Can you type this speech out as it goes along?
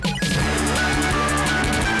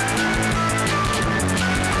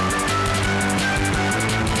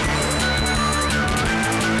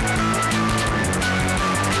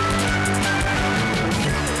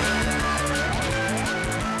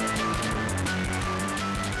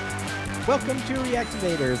Welcome to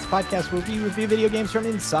Reactivators, podcast where we review video games from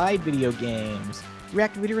inside video games.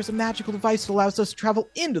 Reactivator is a magical device that allows us to travel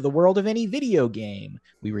into the world of any video game.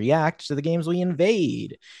 We react to the games we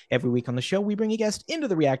invade. Every week on the show, we bring a guest into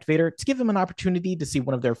the Reactivator to give them an opportunity to see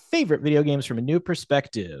one of their favorite video games from a new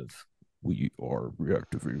perspective. We are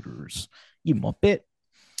Reactivators. You muppet.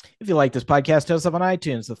 If you like this podcast, tell us up on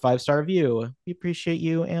iTunes, the 5-star review. We appreciate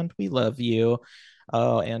you and we love you.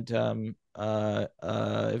 If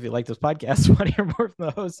you like this podcast, want to hear more from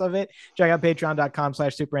the hosts of it, check out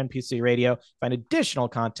patreon.com/supernpcradio. Find additional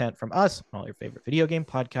content from us and all your favorite video game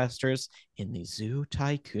podcasters in the Zoo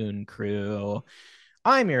Tycoon crew.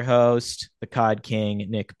 I'm your host, the COD King,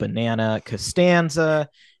 Nick Banana Costanza.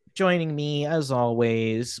 Joining me, as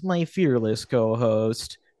always, my fearless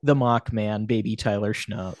co-host, the Mock Man, Baby Tyler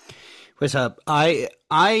Schnupp. What's up? I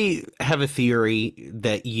have a theory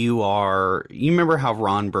that you remember how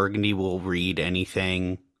Ron Burgundy will read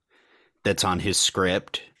anything that's on his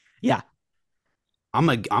script? Yeah. I'm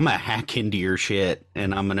a hack into your shit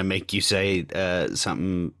and I'm gonna make you say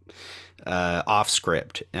something off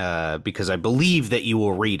script because I believe that you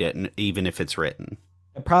will read it even if it's written.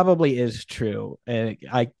 It probably is true.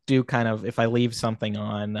 I do kind of, if I leave something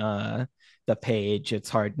on the page, it's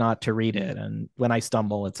hard not to read it, and when I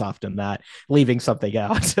stumble, it's often that leaving something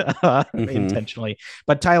out intentionally.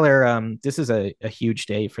 But Tyler, this is a huge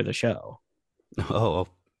day for the show. Oh,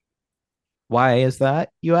 why is that,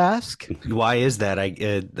 you ask? Why is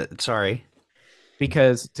that? Sorry.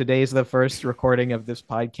 Because today's the first recording of this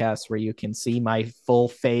podcast where you can see my full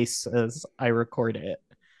face as I record it.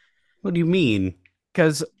 What do you mean?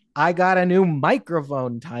 Because I got a new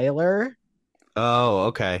microphone, Tyler. Oh,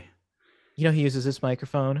 okay. You know, he uses this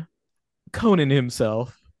microphone? Conan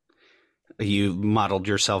himself. You modeled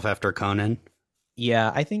yourself after Conan?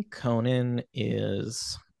 Yeah, I think Conan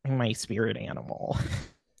is my spirit animal.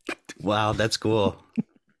 Wow, that's cool.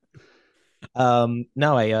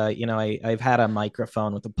 No, I've had a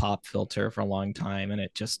microphone with a pop filter for a long time, and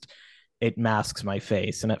it masks my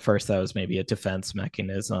face. And at first that was maybe a defense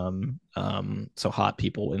mechanism, so hot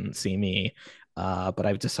people wouldn't see me. But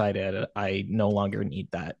I've decided I no longer need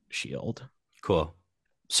that shield. Cool.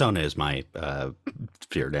 Sona is my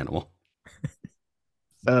spirit animal.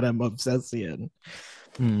 Sona obsession.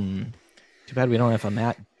 Too bad we don't have a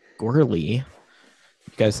Matt Gorley. You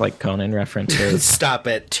guys like Conan references? Stop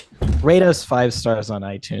it. Rate us 5 stars on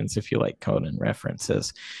iTunes if you like Conan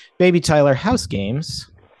references. Baby Tyler, house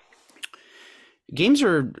games. Games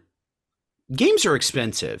are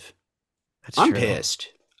expensive. I'm pissed.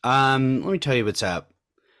 Let me tell you what's up.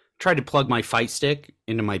 Tried to plug my fight stick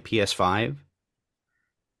into my PS5.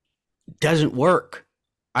 Doesn't work.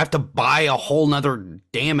 I have to buy a whole nother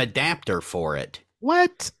damn adapter for it.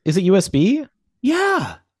 What? Is it USB?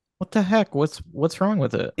 Yeah. What the heck? What's wrong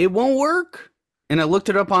with it? It won't work. And I looked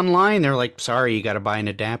it up online. They're like, sorry, you got to buy an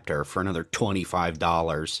adapter for another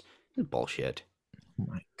 $25. Bullshit. Oh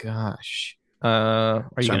my gosh.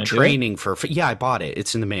 Are you so I'm training for... Yeah, I bought it.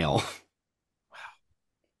 It's in the mail. Wow.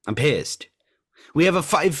 I'm pissed. We have a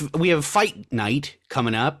fight night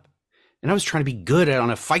coming up, and I was trying to be good on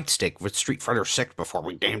a fight stick with Street Fighter 6 before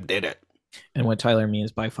we damn did it. And what Tyler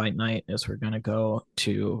means by fight night is we're going to go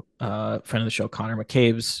to friend of the show, Connor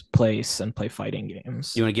McCabe's place and play fighting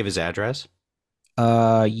games. You want to give his address?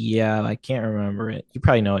 Yeah, I can't remember it. You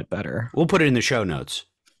probably know it better. We'll put it in the show notes.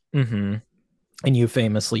 Mm-hmm. And you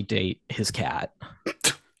famously date his cat.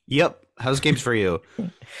 Yep. How's games for you?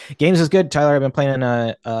 Games is good, Tyler. I've been playing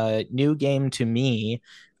a new game to me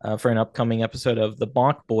for an upcoming episode of the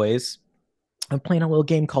Bonk Boys. I'm playing a little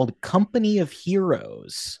game called Company of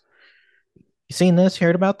Heroes. You seen this?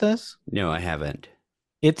 Heard about this? No, I haven't.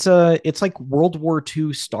 It's like World War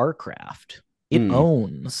II StarCraft. It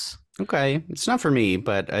owns. Okay. It's not for me,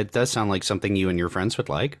 but it does sound like something you and your friends would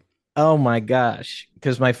like. Oh my gosh.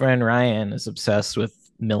 Because my friend Ryan is obsessed with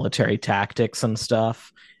military tactics and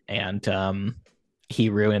stuff. And he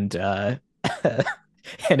ruined an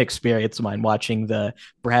experience of mine watching the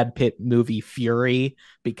Brad Pitt movie Fury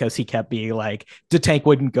because he kept being like, the tank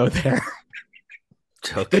wouldn't go there.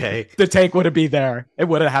 Okay. The tank wouldn't be there. It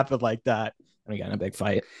would have happened like that. And we got in a big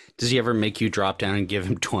fight. Does he ever make you drop down and give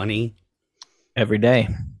him 20? Every day.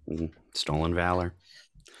 Stolen valor.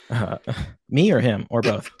 Me or him or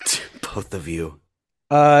both? Both of you.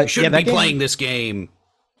 You shouldn't be playing this game.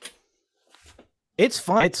 It's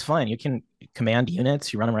fun. It's fun. You can command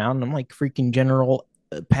units. You run around. And I'm like freaking General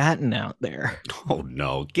Patton out there. Oh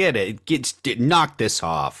no! Get it. Knock this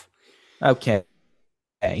off. Okay.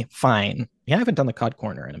 Fine. Yeah, I haven't done the COD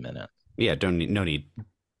corner in a minute. Yeah, no need.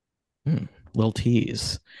 Little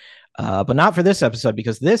tease. But not for this episode,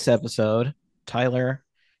 because this episode, Tyler,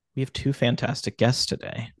 We have two fantastic guests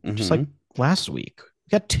today, just like Mm-hmm. last week. We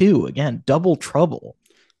got two again, double trouble.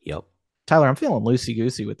 Yep. Tyler, I'm feeling loosey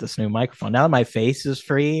goosey with this new microphone. Now that my face is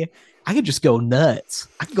free, I could just go nuts.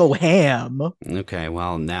 I can go ham. Okay,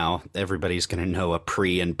 well, now everybody's going to know a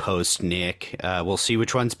pre and post Nick. We'll see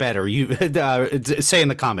which one's better. You say in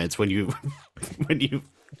the comments when you when you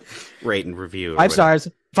rate and review. Or Five whatever. stars.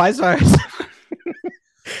 5 stars.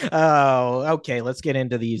 Oh, okay. Let's get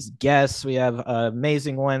into these guests. We have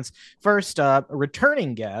amazing ones. First up, a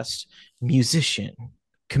returning guest, musician,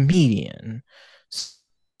 comedian,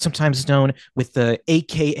 sometimes known with the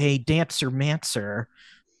AKA Dancer Mancer.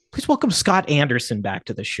 Please welcome Scott Anderson back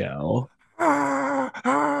to the show. And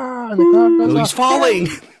the crowd goes Oh, he's off. falling.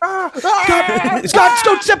 Scott,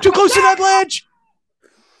 don't step too close to that ledge.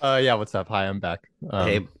 Yeah, what's up? Hi, I'm back.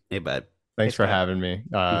 Hey, bud. Thanks Hey, for Scott. having me.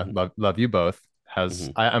 Mhm. Love you both.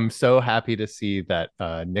 Mhm. I'm so happy to see that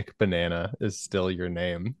Nick Banana is still your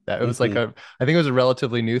name. That it was like Mhm. I think it was a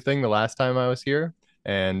relatively new thing the last time I was here,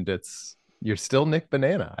 and you're still Nick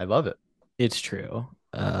Banana. I love it. It's true.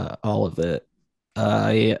 All of it.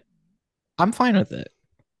 I I'm fine with it.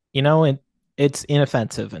 It's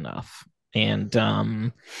inoffensive enough. And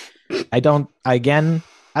I don't again,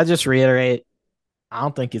 I just reiterate, I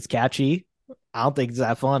don't think it's catchy. I don't think it's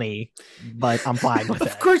that funny, but I'm fine with Of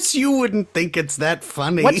it. course, you wouldn't think it's that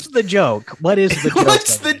funny. What's the joke? What is the joke?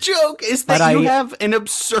 What's the joke? Is But that you I- have an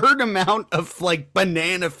absurd amount of like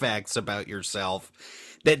banana facts about yourself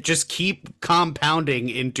that just keep compounding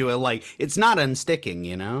into a like. It's not unsticking,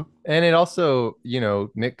 you know. And it also,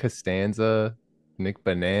 Nick Costanza, Nick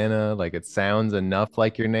Banana, like it sounds enough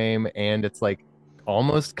like your name, and it's like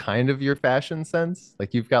almost kind of your fashion sense.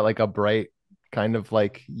 Like you've got like a bright kind of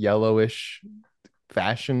like yellowish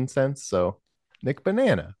fashion sense. So Nick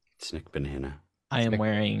Banana. It's Nick Banana. I am Nick-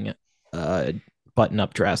 wearing a button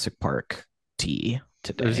up Jurassic Park tee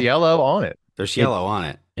There's today. yellow on it. There's yellow on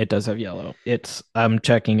it. It does have yellow. I'm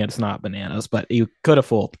checking it's not bananas, but you could have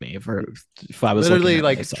fooled me if I was Literally looking at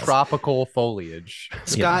like myself. tropical foliage.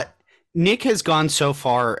 Scott, Nick has gone so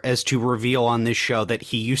far as to reveal on this show that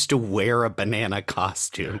he used to wear a banana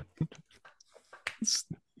costume. It's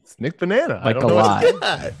Nick Banana. I Like don't a know what lot. to do.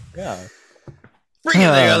 Yeah. Yeah. Bring in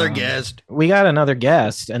the other Um, guest. We got another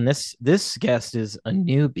guest, and this guest is a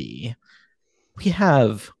newbie. We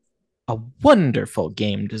have a wonderful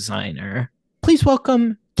game designer. Please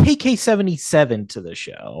welcome KK77 to the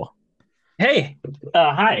show. Hey,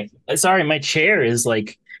 hi. Sorry, my chair is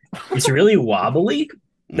like it's really wobbly.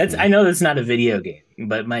 I know that's not a video game,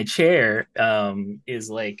 but my chair is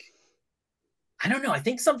like I don't know. I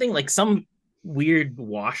think something like some weird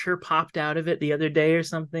washer popped out of it the other day or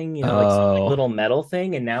something, like some like, Oh, little metal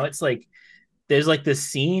thing, and now it's like there's like this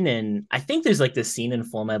scene and I think there's like this scene in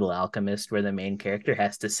Full Metal Alchemist where the main character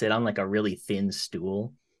has to sit on like a really thin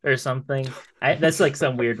stool or something. That's like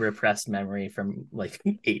some weird repressed memory from like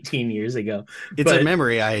 18 years ago. It's a But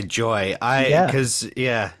memory I enjoy.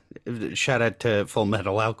 Shout out to Full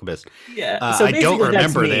Metal Alchemist. yeah, so I don't basically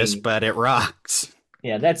that's remember me. this, but it rocks.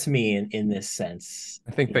 Yeah, that's me in this sense.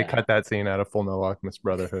 I think they Yeah. cut that scene out of Full Metal Alchemist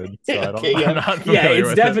Brotherhood. So I don't, Okay, yeah. I'm not Yeah, familiar it's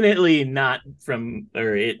with it. definitely not from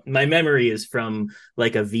my memory is from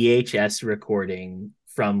like a VHS recording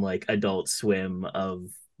from like Adult Swim of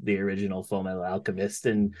the original Full Metal Alchemist.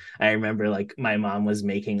 And I remember like my mom was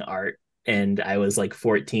making art and I was like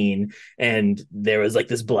 14 and there was like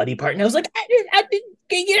this bloody part and I was like, I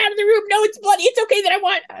didn't get out of the room. No, it's bloody. It's okay that I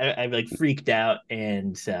want. I like freaked out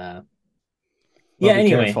and well, yeah,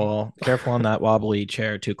 be anyway. careful on that wobbly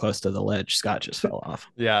chair too close to the ledge. Scott just fell off.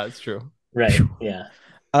 Yeah, it's true. Right. Yeah.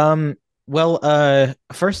 Well,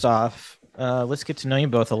 first off, let's get to know you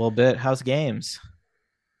both a little bit. How's games?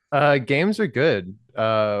 Games are good.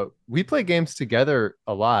 We play games together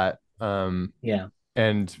a lot. Yeah.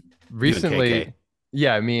 And KK. recently,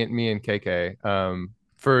 yeah, me and KK.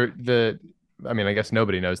 I guess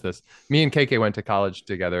nobody knows this. Me and KK went to college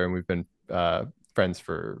together, and we've been friends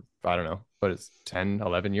for I don't know, what is 10,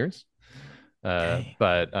 11 years. Okay.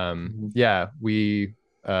 But yeah, we've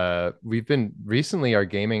been recently. Our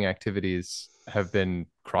gaming activities have been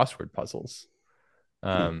crossword puzzles.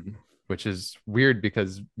 Which is weird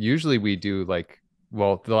because usually we do the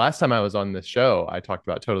last time I was on this show, I talked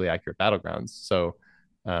about Totally Accurate Battlegrounds. So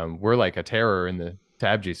we're like a terror in the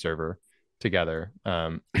TabG server together.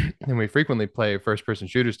 And we frequently play first person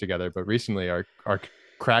shooters together, but recently our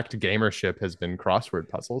cracked gamership has been crossword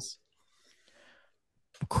puzzles.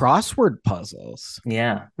 Crossword puzzles.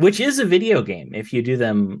 Yeah, which is a video game if you do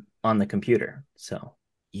them on the computer. So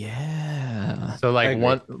Yeah. So I like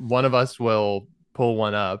agree. one of us will pull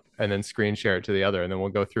one up and then screen share it to the other, and then we'll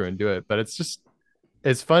go through and do it. But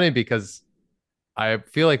it's funny because I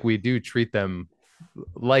feel like we do treat them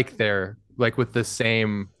like they're like with the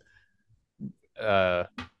same uh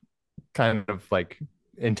kind of like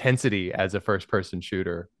intensity as a first person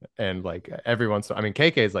shooter. And like every once, I mean,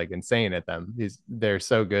 KK is like insane at them. They're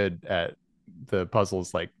so good at the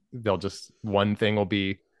puzzles. Like they'll just one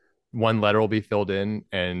letter will be filled in,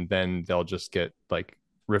 and then they'll just get like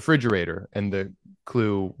refrigerator, and the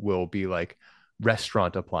clue will be like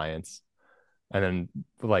restaurant appliance. And then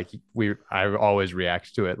like I always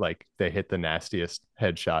react to it like they hit the nastiest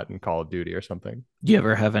headshot in Call of Duty or something. Do you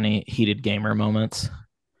ever have any heated gamer moments?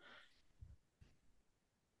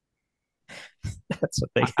 That's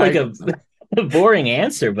what they Like a boring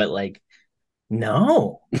answer, but like,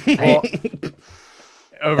 no. Well,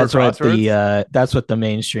 over that's what the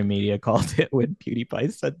mainstream media called it when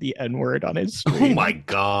PewDiePie said the N-word on his Oh stream. my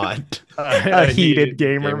god. A heated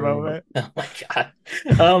gamer moment. Oh my god.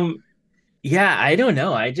 Yeah, I don't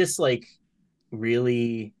know. I just like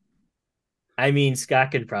really, I mean,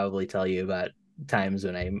 Scott could probably tell you about times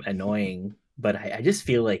when I'm annoying, but I just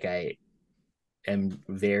feel like I am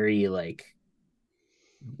very like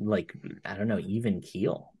I don't know, even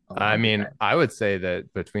keel. I mean, I would say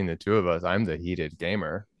that between the two of us, I'm the heated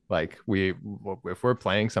gamer. Like if we're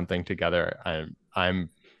playing something together, I'm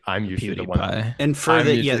usually the one. And for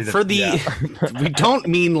we don't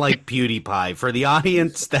mean like PewDiePie. For the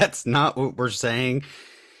audience, that's not what we're saying.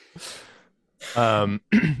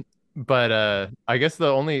 But I guess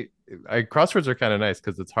the only crosswords are kind of nice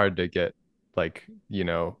because it's hard to get like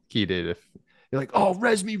heated if you're like, oh,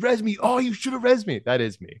 res me, oh, you should have res me. That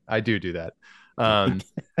is me. I do that.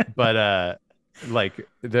 But like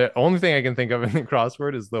the only thing I can think of in the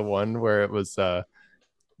crossword is the one where it was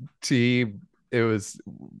T. It was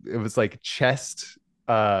like chest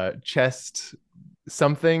something,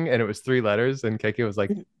 and it was 3 letters, and KK was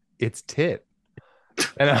like, it's tit,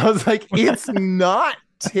 and I was like, it's not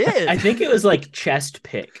tit. I think it was like chest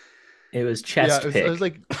pick. It was chest pick. It was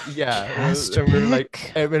like,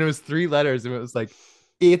 and it was 3 letters, and it was like,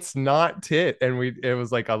 it's not tit, and it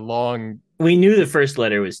was like a long. We knew the first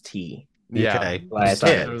letter was T. Yeah, okay.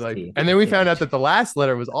 And then we found out that the last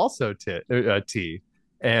letter was also T,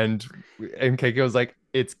 and KK was like,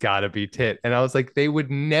 it's gotta be tit, and I was like, they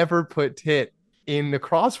would never put tit in the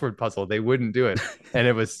crossword puzzle. They wouldn't do it, and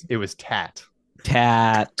it was tat.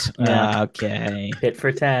 Yeah. Okay. Tit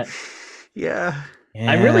for tat. Yeah.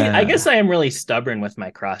 I guess I am really stubborn with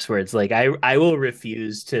my crosswords. Like I will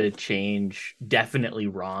refuse to change definitely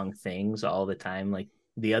wrong things all the time. Like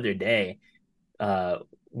the other day,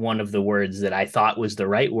 one of the words that I thought was the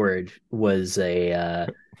right word was a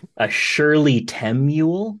Shirley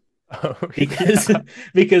Temule. Oh,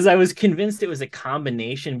 because I was convinced it was a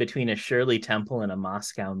combination between a Shirley Temple and a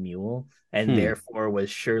Moscow Mule, and therefore was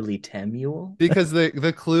Shirley Temule. Because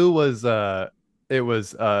the clue was it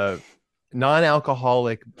was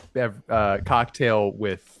non-alcoholic cocktail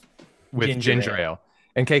with ginger ale.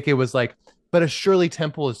 And KK was like, but a Shirley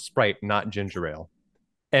Temple is Sprite, not ginger ale.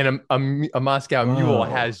 And a Moscow Mule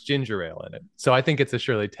has ginger ale in it. So I think it's a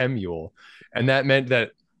Shirley Temule. And that meant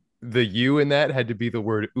that the U in that had to be the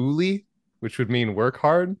word uli, which would mean work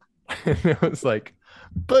hard. And it was like,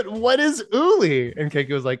 but what is uli? And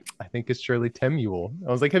KK was like, I think it's Shirley Temule.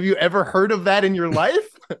 I was like, have you ever heard of that in your life?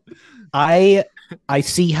 I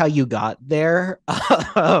see how you got there.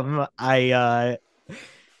 I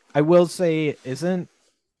will say, isn't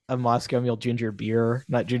a Moscow Mule ginger beer,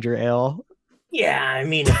 not ginger ale? Yeah, I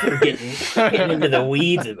mean, if we're getting into the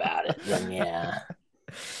weeds about it, then yeah.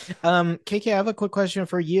 KK, I have a quick question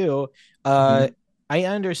for you. I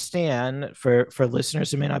understand for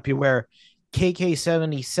listeners who may not be aware,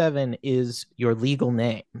 KK77 is your legal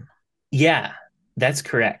name. Yeah, that's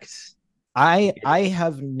correct. I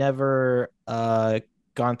have never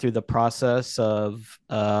gone through the process of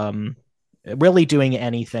really doing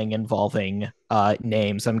anything involving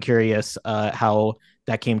names. I'm curious how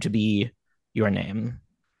that came to be your name.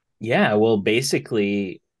 Yeah, well,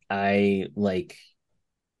 basically, I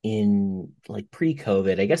in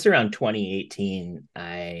pre-COVID, I guess around 2018,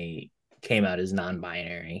 I came out as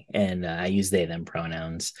non-binary, and I use they them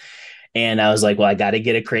pronouns. And I was like, well, I got to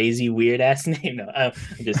get a crazy weird ass name. No, I'm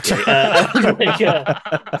just kidding.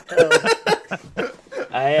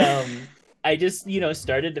 I just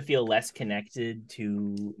started to feel less connected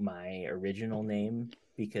to my original name,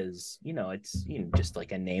 because it's just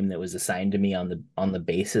like a name that was assigned to me on the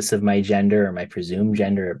basis of my gender or my presumed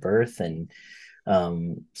gender at birth, and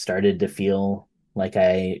started to feel like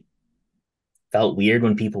I felt weird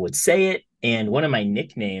when people would say it. And one of my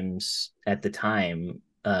nicknames at the time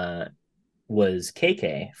was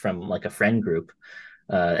CayCay from like a friend group.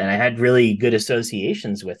 And I had really good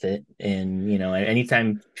associations with it. And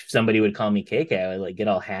anytime somebody would call me KK, I would like get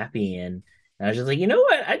all happy, and I was just like, you know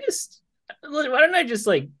what? Why don't I just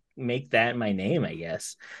like make that my name? I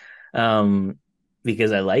guess, um,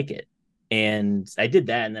 because I like it, and I did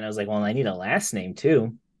that, and then I was like, well, I need a last name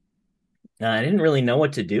too. I didn't really know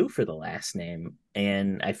what to do for the last name,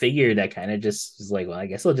 and I figured I kind of just was like, well, I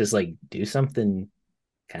guess I'll just like do something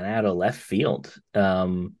kind of out of left field.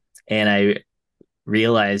 And I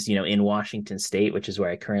realized, in Washington State, which is where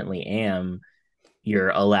I currently am, you're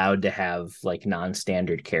allowed to have like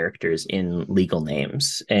non-standard characters in legal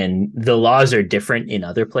names, and the laws are different in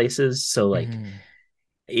other places. So like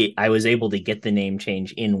I was able to get the name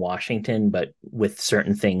change in Washington, but with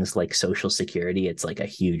certain things like Social Security, it's like a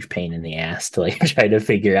huge pain in the ass to like try to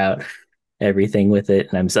figure out everything with it.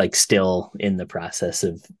 And I'm like still in the process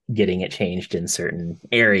of getting it changed in certain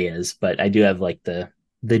areas, but I do have like the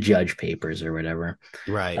judge papers or whatever.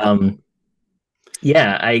 Right.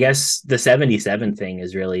 Yeah, I guess the 77 thing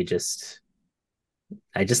is really just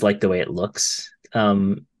I just like the way it looks.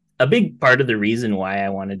 A big part of the reason why I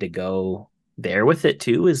wanted to go there with it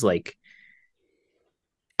too is like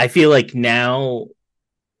I feel like now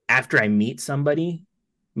after I meet somebody,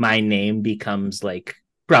 my name becomes like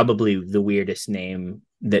probably the weirdest name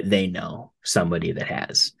that they know somebody that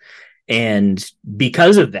has. And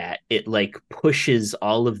because of that, it like pushes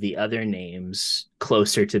all of the other names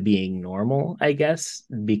closer to being normal, I guess,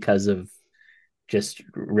 because of just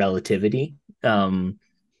relativity. So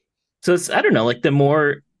it's I don't know, like the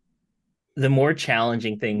more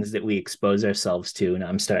challenging things that we expose ourselves to, and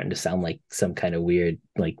I'm starting to sound like some kind of weird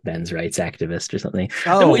like men's rights activist or something.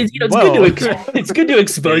 Oh, It's good to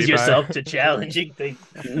expose Pretty bad. yourself to challenging things.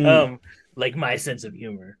 Mm. Like my sense of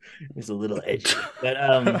humor is a little edgy, but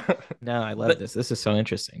No, I love but this. This is so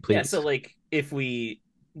interesting. Please. yeah. So like if we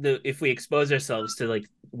expose ourselves to like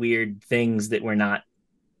weird things that we're not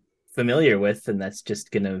familiar with, then that's just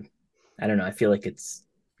gonna I don't know. I feel like it's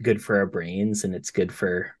good for our brains, and it's good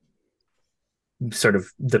for sort of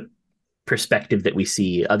the perspective that we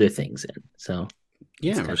see other things in. So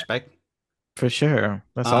Yeah, kinda... respect. For sure.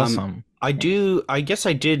 That's awesome. I guess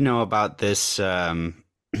I did know about this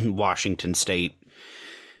Washington State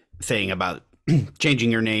thing about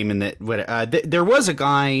changing your name, and that there was a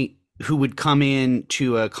guy who would come in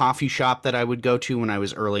to a coffee shop that I would go to when I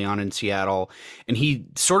was early on in Seattle, and he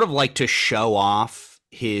sort of liked to show off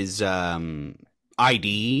his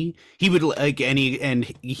ID. He would like, and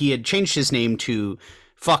he had changed his name to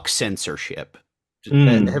Fuck Censorship.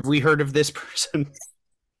 Have we heard of this person?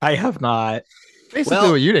 I have not. Basically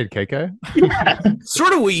what you did, KK. Yeah.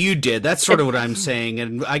 Sort of what you did. That's sort of what I'm saying.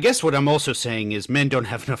 And I guess what I'm also saying is men don't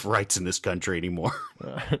have enough rights in this country anymore.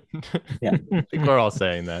 Yeah. I think we're all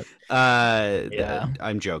saying that. Yeah.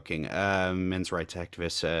 I'm joking. Men's rights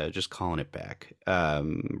activists, just calling it back.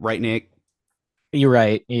 Right, Nick? You're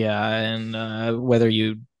right. Yeah. And whether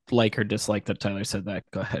you like or dislike that Tyler said that,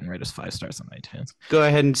 go ahead and rate us 5 stars on iTunes. Go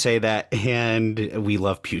ahead and say that. And we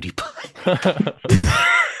love PewDiePie.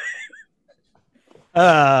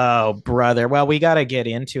 Oh, brother. Well, we got to get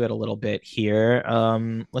into it a little bit here.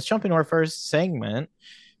 Let's jump into our first segment.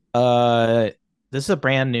 This is a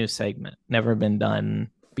brand new segment, never been done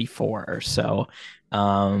before. So,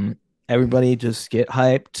 everybody just get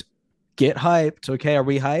hyped. Get hyped. Okay. Are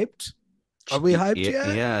we hyped? Are we hyped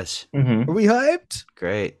yet? Yes. Mm-hmm. Are we hyped?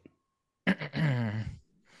 Great. This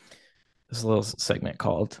is a little segment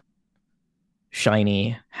called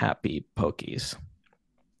Shiny Happy Pokies.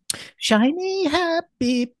 Shiny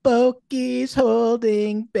happy pokies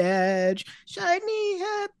holding badge. Shiny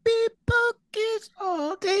happy pokies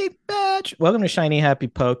holding badge. Welcome to Shiny Happy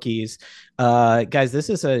Pokies. Guys, this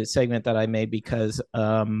is a segment that I made because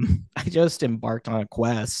I just embarked on a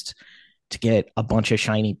quest to get a bunch of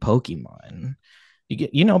shiny Pokemon.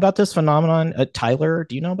 You know about this phenomenon? Tyler,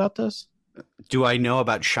 do you know about this? Do I know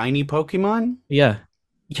about shiny Pokemon? Yeah.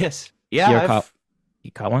 Yes. Yeah.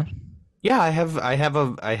 You caught one? Yeah, I have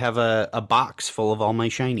a box full of all my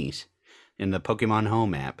shinies in the Pokemon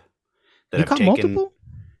Home app that You I've caught taken. multiple?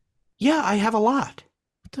 Yeah, I have a lot.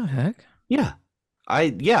 What the heck? Yeah.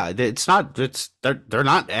 They're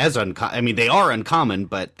not as uncommon. I mean, they are uncommon,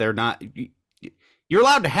 but they're not. You're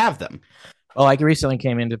allowed to have them. Well, I recently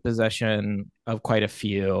came into possession of quite a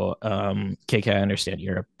few. KK, I understand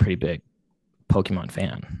you're a pretty big Pokemon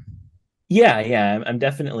fan. Yeah. I'm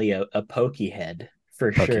definitely a Pokehead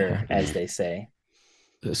for Pokehead. sure, as they say.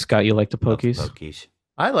 Scott, you like the Love Pokies? Pokies.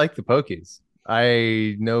 I like the Pokies.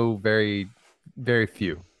 I know very, very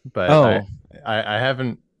few, but I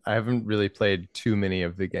haven't really played too many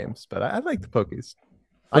of the games, but I like the Pokies. Well,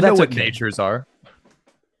 I know that's what okay. natures are.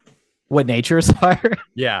 What natures are?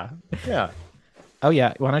 Yeah. Oh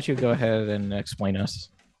yeah. Why don't you go ahead and explain us?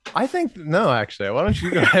 I think no, actually. Why don't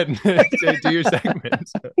you go ahead and do your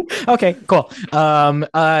segment? Okay, cool.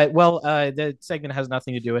 The segment has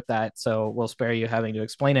nothing to do with that, so we'll spare you having to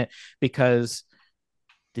explain it because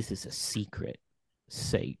this is a secret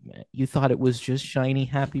segment. You thought it was just shiny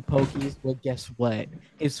happy pokies? Well, guess what?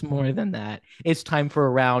 It's more than that. It's time for a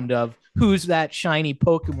round of who's that shiny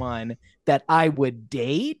Pokemon that I would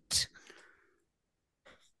date?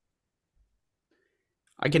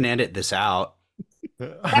 I can edit this out.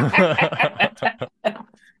 I'm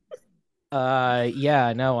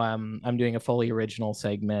doing a fully original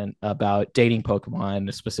segment about dating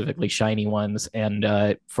Pokemon, specifically shiny ones.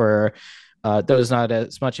 And for those not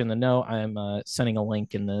as much in the know, I'm sending a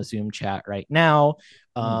link in the Zoom chat right now.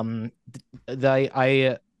 I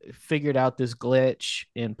figured out this glitch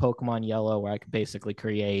in Pokemon Yellow where I can basically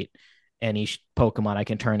create any Pokemon. I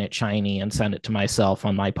can turn it shiny and send it to myself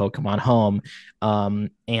on my Pokemon home.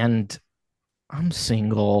 And I'm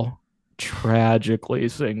single, tragically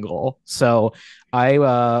single. So I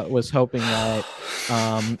was hoping that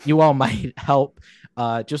you all might help.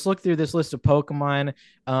 Just look through this list of Pokemon.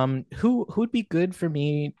 Who'd be good for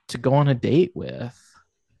me to go on a date with?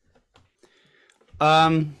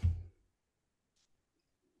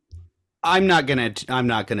 I'm not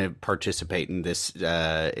gonna participate in this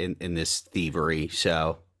in this thievery.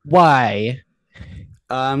 So Why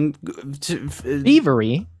thievery?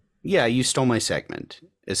 thievery? Yeah, you stole my segment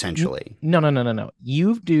essentially. No.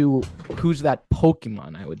 You do who's that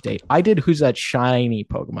Pokemon I would date. I did who's that shiny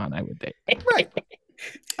Pokemon I would date. Right.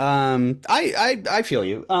 I feel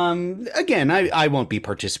you. Again, I won't be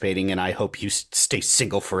participating, and I hope you stay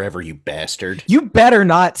single forever, you bastard. You better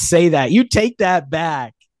not say that. You take that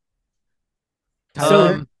back.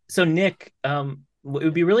 So Nick, it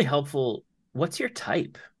would be really helpful. What's your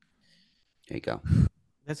type? There you go.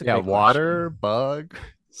 That's a yeah, great water, question. bug,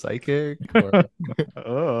 psychic.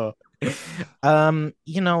 Or...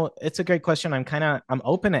 It's a great question. I'm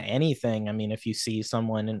open to anything. I mean, if you see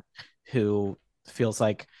someone who feels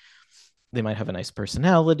like they might have a nice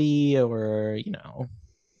personality or,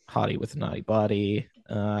 hottie with a naughty body.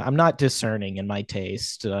 I'm not discerning in my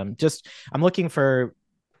taste. I'm looking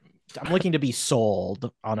to be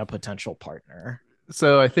sold on a potential partner.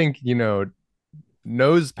 So I think,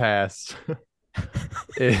 nose pass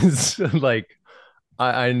is like,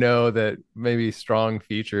 I know that maybe strong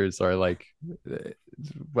features are like,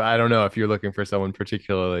 I don't know if you're looking for someone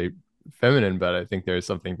particularly feminine, but I think there's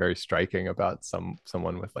something very striking about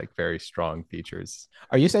someone with like very strong features.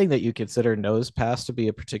 Are you saying that you consider nose pass to be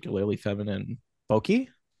a particularly feminine Poke?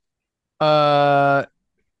 Because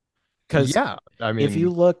yeah, I mean,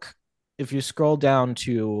 if you scroll down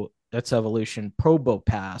to its evolution,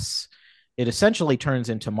 Probopass, it essentially turns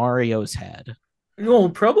into Mario's head. Well,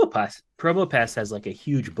 Probopass has like a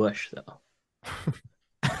huge bush though.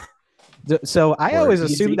 So I always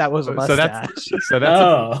assumed that was a mustache.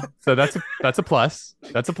 That's a plus.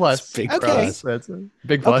 That's a plus. Big okay, plus. That's a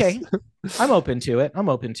big plus. Okay, I'm open to it.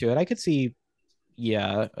 I could see,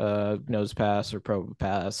 nose pass or probe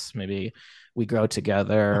pass. Maybe we grow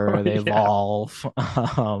together or they evolve.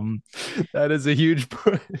 That is a huge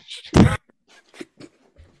push.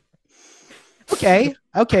 Okay,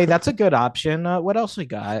 that's a good option. What else we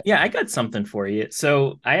got? Yeah, I got something for you.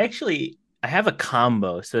 So I have a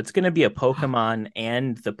combo. So it's going to be a Pokemon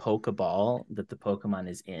and the Pokeball that the Pokemon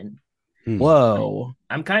is in. Whoa.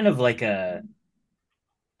 I'm kind of like I'm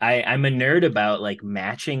a nerd about like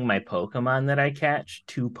matching my Pokemon that I catch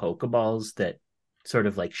to Pokeballs that sort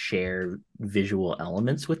of like share visual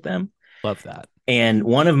elements with them. Love that. And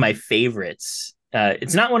one of my favorites,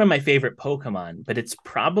 it's not one of my favorite Pokemon, but it's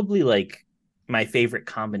probably like my favorite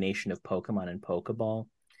combination of Pokemon and Pokeball.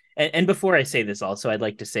 And before I say this, also, I'd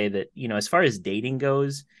like to say that, as far as dating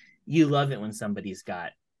goes, you love it when somebody's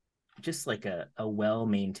got just like a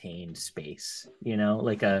well-maintained space,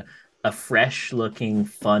 like a fresh looking,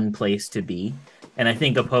 fun place to be. And I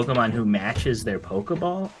think a Pokemon who matches their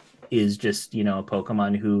Pokeball is just, a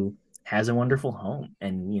Pokemon who has a wonderful home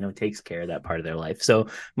and, takes care of that part of their life. So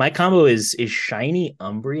my combo is Shiny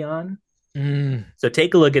Umbreon. So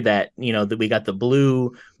take a look at that. We got the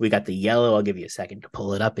blue, we got the yellow. I'll give you a second to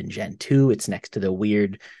pull it up in Gen 2. It's next to the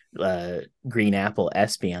weird green apple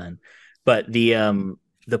Espeon. But the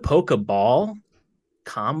Pokeball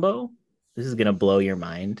combo, this is gonna blow your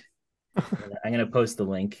mind. I'm gonna post the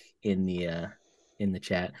link in the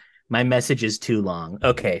chat. My message is too long.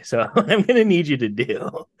 Okay, so what I'm gonna need you to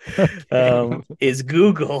do is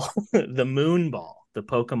Google the Moon Ball. the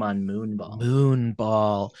Pokemon Moonball.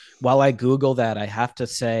 Moonball. While I Google that, I have to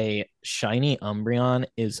say Shiny Umbreon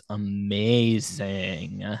is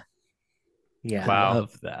amazing. Yeah. Wow.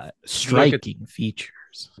 Love that. Striking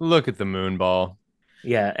features. Look at the Moonball.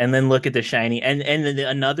 Yeah, and then look at the shiny, and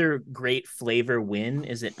another great flavor win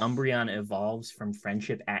is that Umbreon evolves from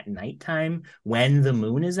friendship at nighttime when the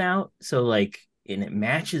moon is out. So like, and it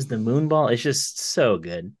matches the moon ball. It's just so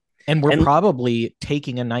good. And we're And- probably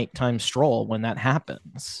taking a nighttime stroll when that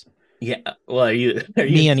happens. Yeah, well, are you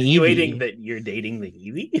Me and insinuating Eevee. that you're dating the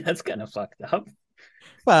Eevee? That's kind of fucked up.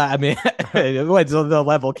 Well, I mean, what's the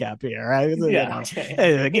level cap here, right? Yeah,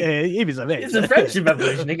 Eevee's amazing. It's a friendship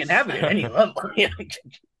evolution. It can happen at any level. Okay.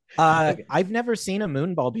 I've never seen a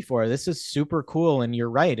moonball before. This is super cool, and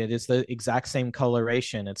you're right. It is the exact same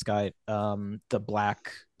coloration. It's got the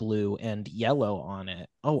black, blue, and yellow on it.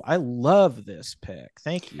 Oh, I love this pick.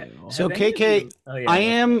 Thank you. So Have any of CayCay, you- oh,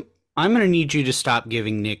 yeah. I'm going to need you to stop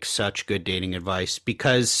giving Nick such good dating advice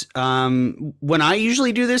because when I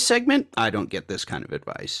usually do this segment, I don't get this kind of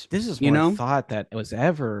advice. This is You more know? thought that it was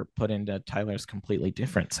ever put into Tyler's completely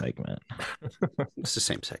different segment. It's the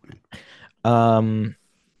same segment.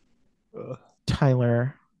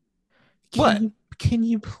 Tyler, What? Can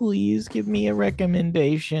you please give me a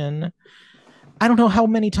recommendation? I don't know how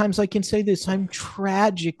many times I can say this. I'm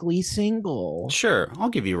tragically single. Sure, I'll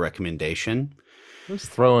give you a recommendation. Let's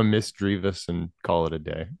throw in Miss Drevis and call it a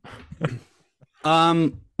day.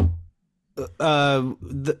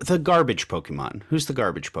 The garbage Pokemon. Who's the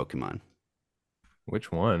garbage Pokemon?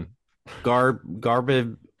 Which one?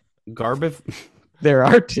 Garbiv. There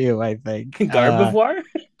are two, I think. Gardevoir?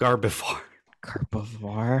 Garbivar.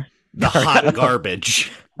 Gardevoir. The hot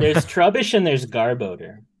garbage. There's Trubbish and there's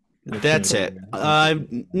Garbodor. That's it.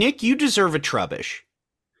 Nick, you deserve a Trubbish.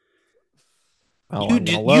 Oh,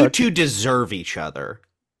 You two deserve each other.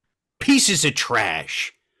 Pieces of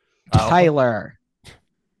trash. Tyler,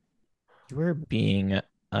 you were being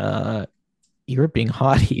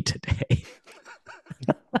haughty today.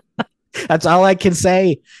 That's all I can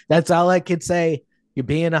say. You're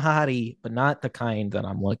being a hottie, but not the kind that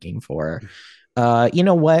I'm looking for. You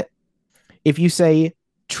know what? If you say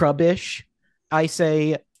Trubbish, I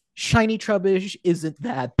say shiny Trubbish isn't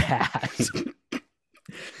that bad.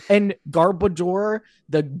 And Garbodor,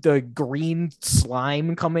 the green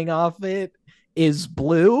slime coming off it is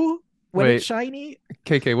blue when it's shiny.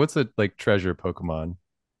 CayCay, what's a treasure Pokemon?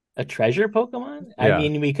 A treasure Pokemon? Yeah. I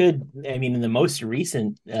mean, in the most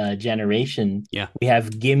recent generation, Yeah. we have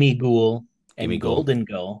Gimmighoul and Gimmighoul. Golden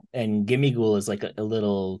Gull. And Gimmighoul is like a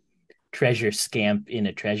little treasure scamp in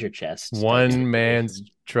a treasure chest. One man's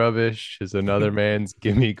Trubbish is another man's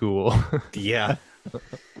Gimmighoul. Yeah.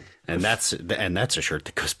 And that's a shirt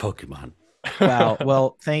that goes Pokemon. Wow.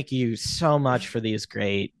 Well, thank you so much for these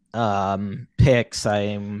great picks.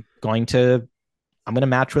 I'm going to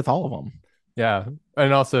match with all of them. Yeah.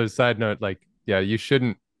 And also, side note, you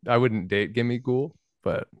shouldn't. I wouldn't date Gimmighoul,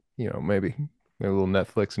 but maybe a little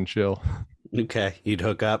Netflix and chill. Okay, you'd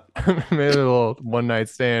hook up. Maybe a little one night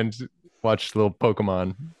stand. Watch a little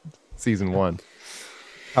Pokemon season 1.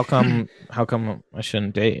 How come I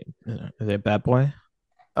shouldn't date? Is it a bad boy?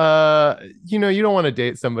 You don't want to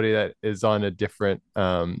date somebody that is on a different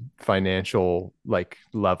financial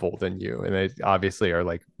level than you, and they obviously are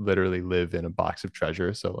literally live in a box of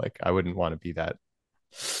treasure. So I wouldn't want to be that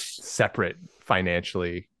separate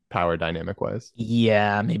financially, power dynamic wise.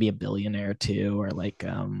 Yeah, maybe a billionaire too, or like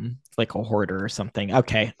a hoarder or something.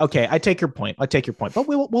 Okay, I take your point. But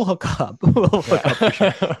we'll hook up. We'll hook up for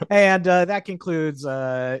sure. And that concludes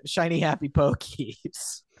Shiny Happy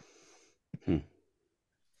Pokies.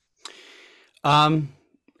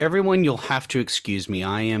 Everyone, you'll have to excuse me.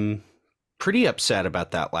 I am pretty upset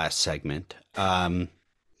about that last segment.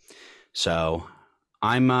 So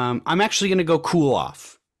I'm actually going to go cool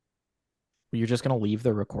off. You're just going to leave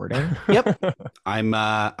the recording? Yep.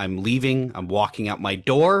 I'm leaving. I'm walking out my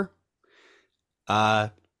door.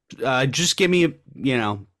 Just give me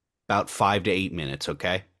about 5 to 8 minutes,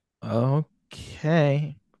 okay?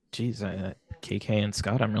 Okay. Jeez, CayCay and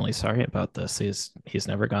Scott, I'm really sorry about this. He's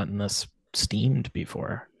never gotten this steamed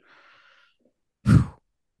before.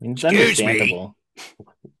 It's Excuse understandable.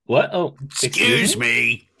 What? Oh, Excuse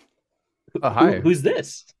me. Hi. Who's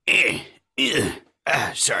this?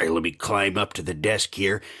 Sorry, let me climb up to the desk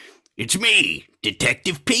here. It's me,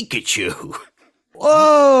 Detective Pikachu.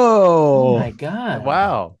 Whoa! Oh my god!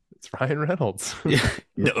 Wow, it's Ryan Reynolds.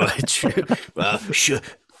 No, it's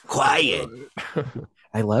quiet.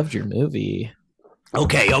 I loved your movie.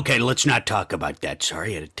 Okay, let's not talk about that.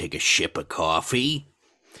 Sorry, I had to take a sip of coffee.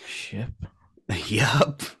 Ship.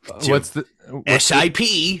 Yup. What's the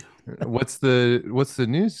SIP. What's the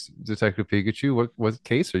news, Detective Pikachu? What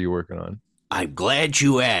case are you working on? I'm glad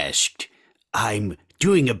you asked. I'm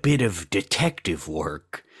doing a bit of detective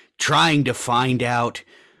work, trying to find out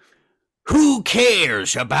who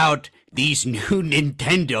cares about these new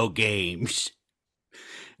Nintendo games.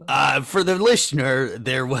 For the listener,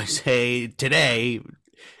 there was there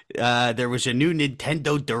was a new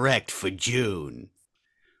Nintendo Direct for June.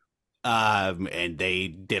 And they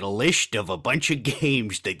did a list of a bunch of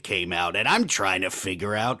games that came out, and I'm trying to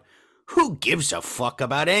figure out who gives a fuck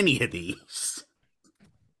about any of these.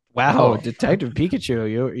 Wow, Oh. Detective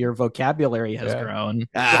Pikachu, your vocabulary has Yeah. grown.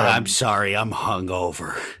 I'm sorry, I'm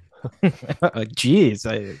hungover.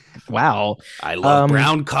 Jeez, wow. I love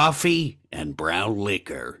brown coffee and brown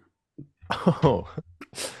liquor. Oh,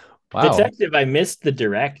 wow. Detective, I missed the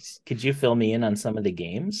direct. Could you fill me in on some of the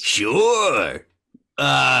games? Sure.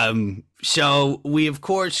 So we of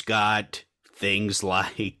course got things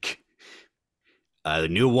like the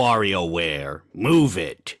new WarioWare, Move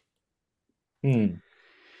It.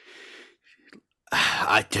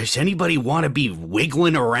 Does anybody want to be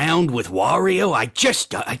wiggling around with Wario? I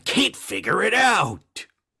can't figure it out.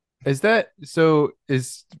 Is that so?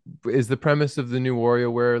 Is the premise of the new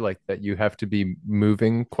WarioWare like that you have to be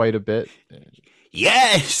moving quite a bit?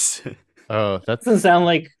 Yes, Oh, that's Doesn't sound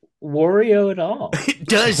like Wario at all. it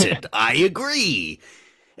doesn't. I agree.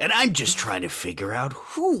 And I'm just trying to figure out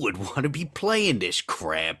who would want to be playing this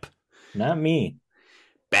crap. Not me.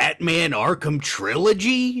 Batman Arkham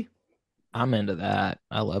Trilogy? I'm into that.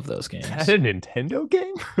 I love those games. is that a Nintendo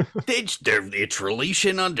game? It's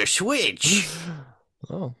releasing on the Switch.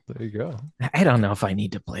 Oh, there you go. I don't know if I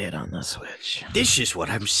need to play it on the Switch. This is what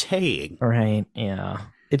I'm saying. Right, yeah.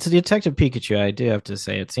 It's a Detective Pikachu. I do have to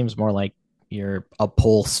say, it seems more like you're a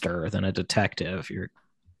pollster than a detective. You're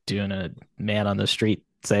doing a man on the street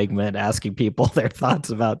segment, asking people their thoughts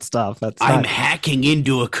about stuff. I'm hacking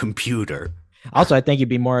into a computer. Also, I think you'd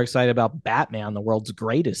be more excited about Batman, the world's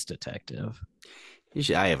greatest detective.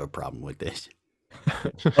 I have a problem with this.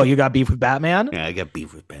 Oh, you got beef with Batman? Yeah, I got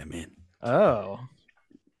beef with Batman. Oh.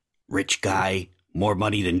 Rich guy, more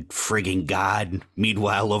money than frigging God.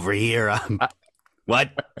 Meanwhile, over here, I'm...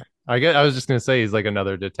 What? I was just gonna say he's like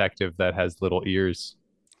another detective that has little ears.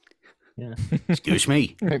 Yeah. Excuse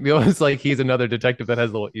me. It's like he's another detective that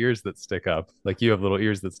has little ears that stick up. Like you have little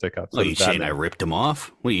ears that stick up. So you saying I ripped him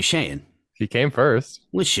off? What are you saying? He came first.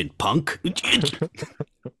 Listen, punk.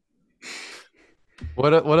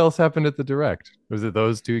 What else happened at the direct? Was it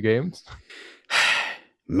those two games?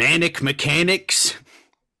 Manic Mechanics?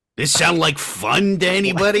 This sound like fun to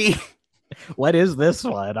anybody? What is this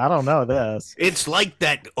one? I don't know this. It's like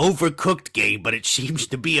that Overcooked game, but it seems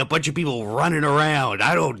to be a bunch of people running around.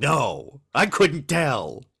 I don't know. I couldn't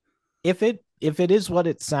tell. If it is what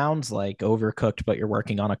it sounds like, Overcooked, but you're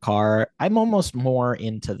working on a car, I'm almost more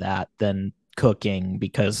into that than cooking,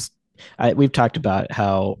 because we've talked about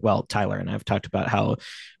how, well, Tyler and I have talked about how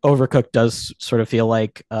Overcooked does sort of feel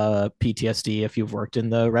like PTSD if you've worked in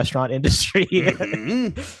the restaurant industry.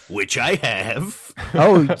 Mm-hmm. Which I have.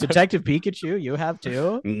 Oh, Detective Pikachu, you have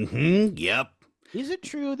too? Mm-hmm. Yep. Is it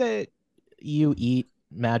true that you eat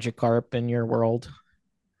Magikarp in your world?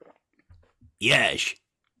 Yes.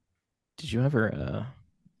 Did you ever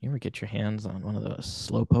get your hands on one of those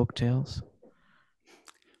slowpoke tails?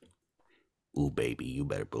 Ooh, baby, you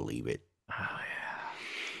better believe it. Oh yeah.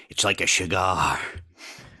 It's like a cigar.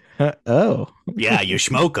 Oh. Yeah, you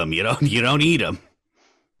smoke them. You don't eat them.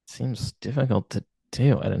 Seems difficult to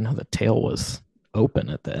do. I didn't know the tail was open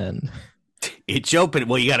at the end. It's open.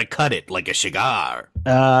 Well, you got to cut it like a cigar.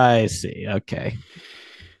 I see. Okay.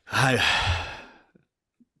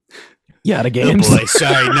 You out of Oh games? boy,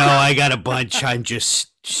 sorry. No, I got a bunch. I'm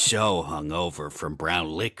just so hungover from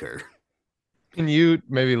brown liquor. Can you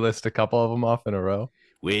maybe list a couple of them off in a row?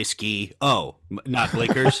 Whiskey. Oh, not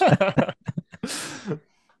liquors.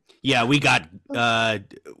 Yeah, we got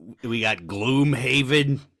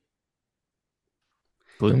Gloomhaven.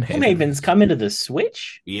 Gloomhaven's coming to the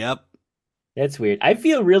Switch? Yep. That's weird. I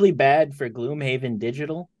feel really bad for Gloomhaven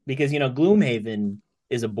Digital because, Gloomhaven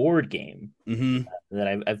is a board game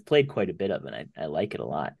that I've played quite a bit of, and I like it a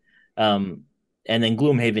lot. And then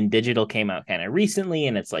Gloomhaven Digital came out kind of recently,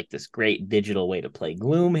 and it's like this great digital way to play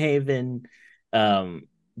Gloomhaven.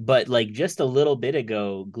 But like just a little bit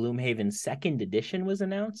ago, Gloomhaven Second Edition was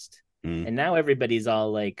announced, and now everybody's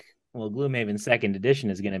all like, "Well, Gloomhaven Second Edition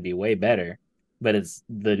is going to be way better," but it's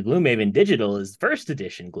the Gloomhaven Digital is First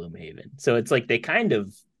Edition Gloomhaven, so it's like they kind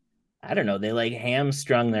of, I don't know, they like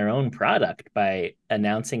hamstrung their own product by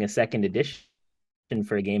announcing a second edition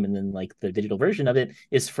for a game, and then like the digital version of it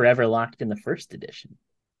is forever locked in the first edition.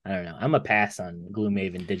 I don't know. I'm a pass on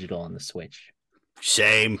Gloomhaven Digital on the Switch.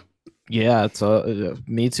 Same. Yeah, it's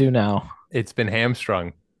me too now. It's been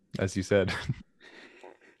hamstrung, as you said.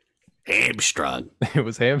 Hamstrung. It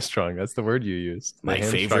was hamstrung. That's the word you used. They My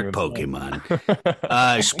favorite hamstrung Pokemon.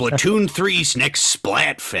 Splatoon 3's next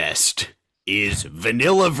Splatfest is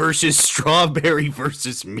vanilla versus strawberry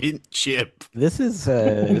versus mint chip. This is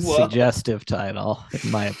a Whoa. suggestive title, in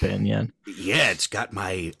my opinion. Yeah, it's got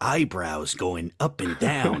my eyebrows going up and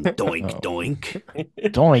down. Doink, Oh. doink.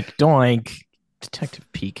 Doink, doink. Detective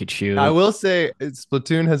Pikachu. I will say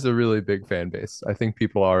Splatoon has a really big fan base. I think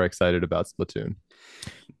people are excited about Splatoon.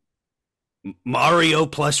 Mario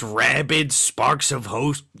plus Rabbids Sparks of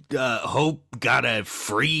Hope got a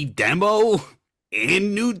free demo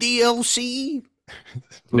and new DLC.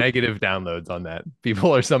 Negative downloads on that.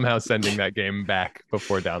 People are somehow sending that game back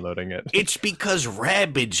before downloading it. It's because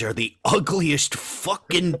Rabbids are the ugliest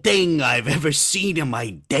fucking thing I've ever seen in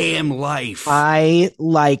my damn life. I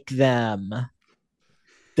like them.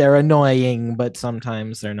 They're annoying, but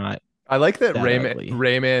sometimes they're not. I like that That ugly.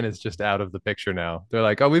 Rayman is just out of the picture now. They're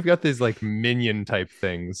like, oh, we've got these like minion type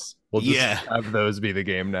things. We'll just Yeah. have those be the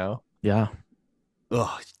game now. Yeah.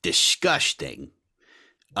 Ugh, disgusting.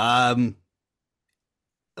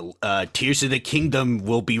 Tears of the Kingdom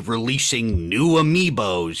will be releasing new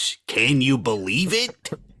amiibos. Can you believe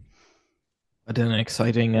it? What an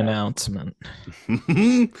exciting announcement.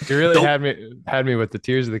 You really Don't- had me with the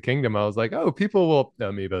Tears of the Kingdom. I was like, oh, people will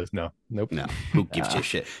amiibos. No, nope. No, who gives a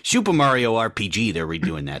shit? Super Mario RPG, they're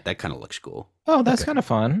redoing that. That kind of looks cool. Oh, that's Okay. kind of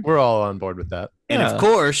fun. We're all on board with that. And Yeah. of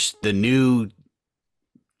course, the new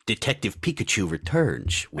Detective Pikachu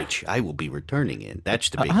returns, which I will be returning in. That's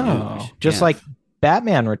the big news. Just Yeah. like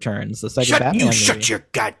Batman Returns, the second Shut Batman you movie. shut your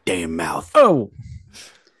goddamn mouth. Oh.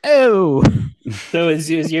 Oh. So is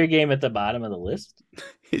your game at the bottom of the list?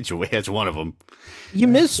 It's one of them. You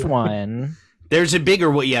missed one. There's a bigger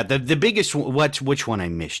one. Yeah, the biggest one. Which one I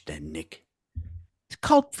missed then, Nick? It's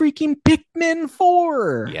called freaking Pikmin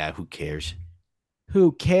 4. Yeah, who cares?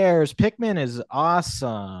 Who cares? Pikmin is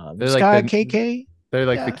awesome. They're It's like got the- KK. They're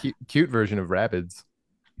like Yeah. the cute version of Rabbids.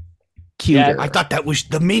 Cuter. I thought that was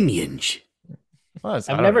the Minions. Well,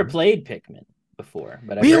 I've never played Pikmin before,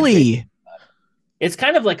 but I've heard Really? it's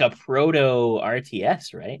kind of like a proto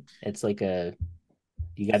RTS, right? It's like you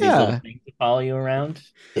got these Yeah. little things to follow you around.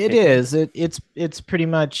 It is. It's pretty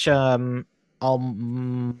much all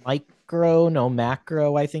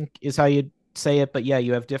macro, I think is how you'd say it. But yeah,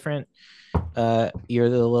 you have different you're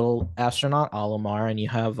the little astronaut Olimar, and you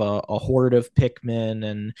have a horde of Pikmin,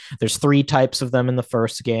 and there's 3 types of them in the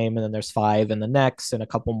first game, and then there's 5 in the next, and a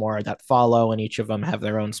couple more that follow, and each of them have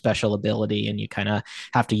their own special ability, and you kind of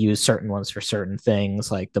have to use certain ones for certain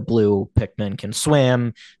things. Like the blue Pikmin can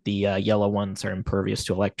swim, the yellow ones are impervious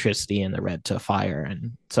to electricity, and the red to fire,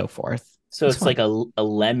 and so forth. So It's it's like a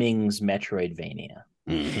Lemmings Metroidvania.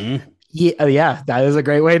 Mm-hmm. Yeah, that is a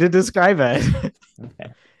great way to describe it.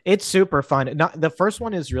 Okay. It's super fun. Not the first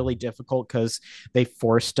one is really difficult because they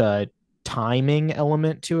forced a timing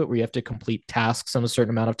element to it where you have to complete tasks in a certain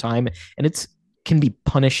amount of time, and it's can be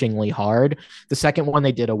punishingly hard. The second one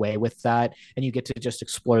they did away with that, and you get to just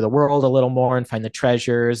explore the world a little more and find the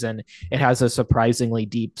treasures, and it has a surprisingly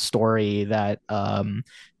deep story that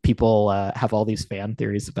people have all these fan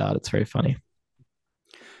theories about. It's very funny.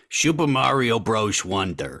 Super Mario Bros.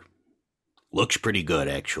 Wonder looks pretty good,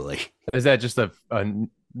 actually. Is that just a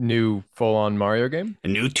new full-on Mario game? A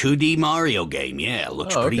new 2D Mario game. Yeah, it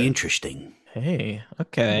looks pretty okay. interesting. Hey,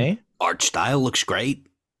 okay. Art style looks great.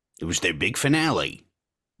 It was their big finale.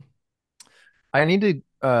 I need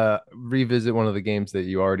to revisit one of the games that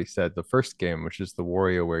you already said, the first game, which is the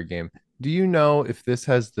WarioWare game. Do you know if this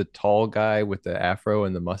has the tall guy with the afro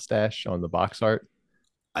and the mustache on the box art?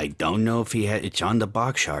 I don't know if it's on the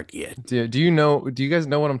box art yet. Do you guys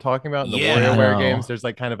know what I'm talking about in the Yeah. WarioWare No. games? There's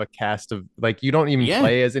like kind of a cast of like you don't even Yeah.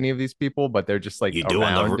 play as any of these people, but they're just like You do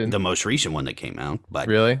around on and- the most recent one that came out, but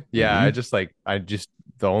Really? Yeah, Mhm. I just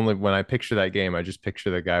the only when I picture that game, I just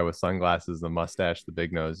picture the guy with sunglasses, the mustache, the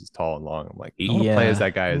big nose, is tall and long. I'm like, I want to play as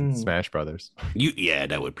that guy in Smash Brothers. yeah,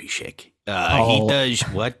 that would be sick. He Oh. does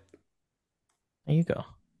what? There you go.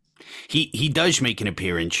 He does make an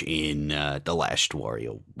appearance in the last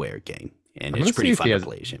WarioWare game, and I'm it's gonna pretty see if fun he to has-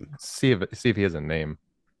 play as him. See if he has a name.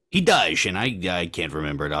 He does, and I can't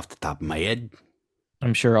remember it off the top of my head.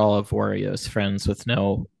 I'm sure all of Wario's friends with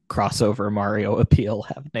no crossover Mario appeal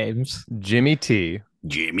have names. Jimmy T.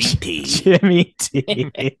 Jimmy T. Jimmy T.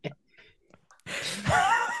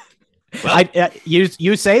 Well,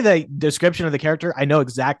 You say the description of the character, I know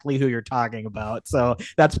exactly who you're talking about. So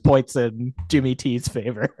that's points in Jimmy T's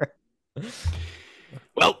favor.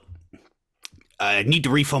 well, I need to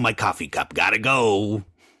refill my coffee cup. Gotta go.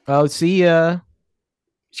 Oh, see ya.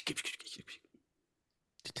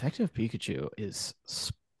 Detective Pikachu is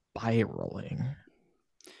spiraling.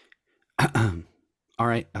 All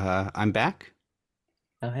right, I'm back.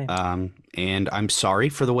 Oh, hey. And I'm sorry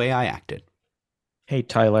for the way I acted. Hey,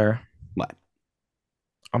 Tyler. What?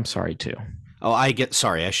 I'm sorry too. Oh,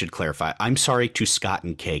 sorry. I should clarify. I'm sorry to Scott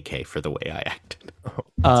and KK for the way I acted.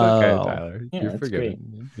 It's okay, Tyler. Yeah, You're that's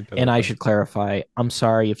forgiven. You're totally And I fine. should clarify, I'm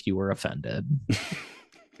sorry if you were offended.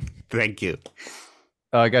 Thank you.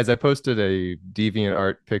 Guys, I posted a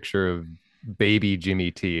DeviantArt picture of baby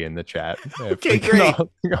Jimmy T in the chat. Okay, great.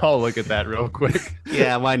 I'll look at that real quick.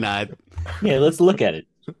 Yeah, why not? Yeah, let's look at it.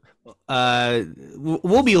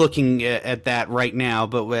 We'll be looking at that right now,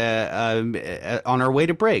 but on our way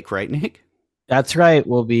to break, right, Nick? That's right.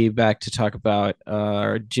 We'll be back to talk about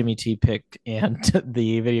our Jimmy T pick and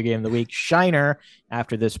the video game of the week, Shiner,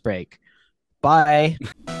 after this break. Bye.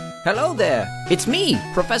 Hello there, it's me,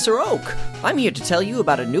 Professor Oak. I'm here to tell you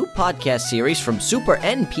about a new podcast series from Super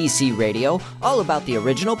NPC Radio, all about the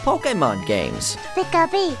original Pokemon games.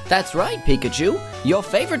 Pika-pee. That's right, Pikachu. Your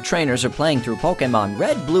favorite trainers are playing through Pokemon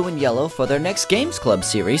Red, Blue, and Yellow for their next Games Club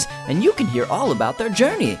series, and you can hear all about their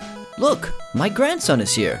journey. Look, my grandson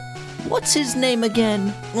is here. What's his name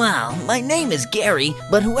again? Well, my name is Gary,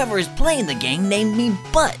 but whoever is playing the game named me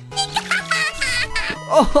Butt.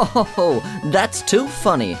 Oh, that's too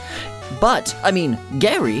funny. But,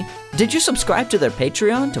 Gary, did you subscribe to their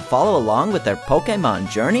Patreon to follow along with their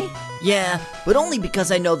Pokemon journey? Yeah, but only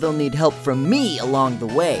because I know they'll need help from me along the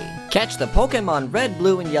way. Catch the Pokemon Red,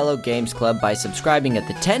 Blue, and Yellow Games Club by subscribing at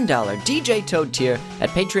the $10 DJ Toad tier at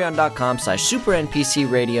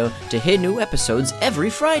patreon.com/SuperNPCRadio to hear new episodes every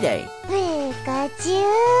Friday. Pikachu.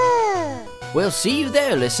 We'll see you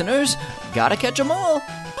there, listeners. Gotta catch 'em all.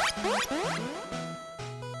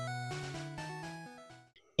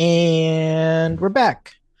 And we're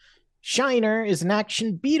back. Shiner is an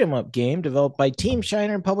action beat-em-up game developed by Team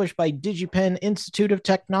Shiner and published by DigiPen Institute of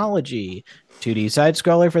Technology. 2D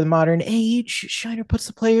side-scroller for the modern age, Shiner puts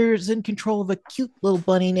the players in control of a cute little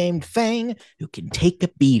bunny named Fang who can take a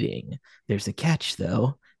beating. There's a catch,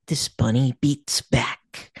 though. This bunny beats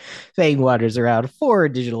back. Fang wanders around 4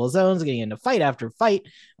 digital zones, getting into fight after fight.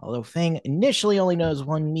 Although Fang initially only knows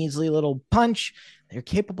one measly little punch, they're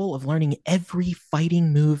capable of learning every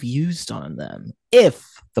fighting move used on them, if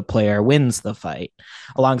the player wins the fight.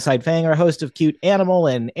 Alongside Fang are a host of cute animal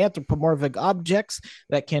and anthropomorphic objects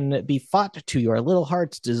that can be fought to your little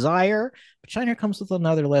heart's desire. But Shiner comes with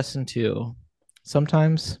another lesson, too.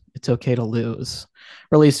 Sometimes it's okay to lose.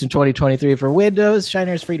 Released in 2023 for Windows,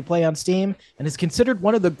 Shiner is free to play on Steam and is considered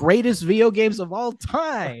one of the greatest video games of all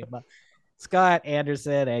time. Scott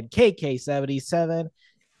Anderson and KK77.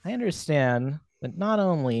 I understand that not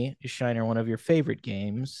only is Shiner one of your favorite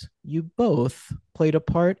games, you both played a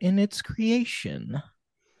part in its creation.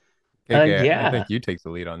 KK, Yeah. I think you take the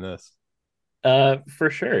lead on this. For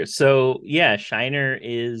sure. So yeah, Shiner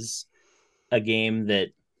is a game that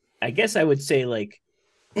I guess I would say like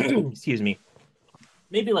excuse me,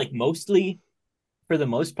 maybe like mostly for the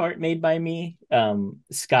most part made by me.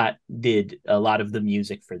 Scott did a lot of the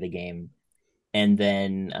music for the game, and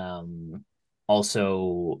then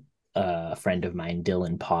also a friend of mine,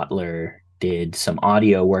 Dylan Potler, did some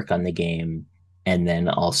audio work on the game, and then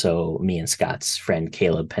also me and Scott's friend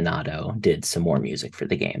Caleb Pinato did some more music for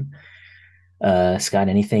the game. Scott,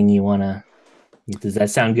 anything you want to, does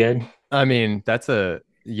that sound good? I mean,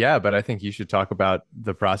 yeah, but I think you should talk about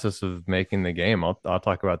the process of making the game. I'll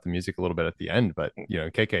talk about the music a little bit at the end, but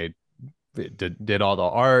KK did all the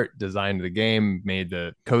art, designed the game,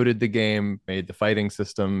 coded the game, made the fighting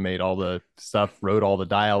system, made all the stuff, wrote all the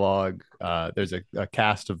dialogue. There's a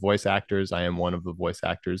cast of voice actors. I am one of the voice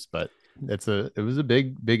actors, but it was a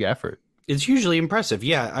big effort. It's usually impressive.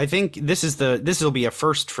 Yeah, I think this will be a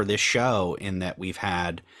first for this show in that we've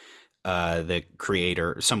had the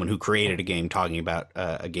creator, someone who created a game, talking about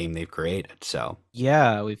a game they've created. So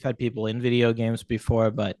yeah, we've had people in video games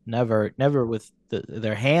before, but never with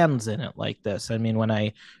their hands in it like this. I mean, when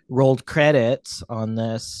I rolled credits on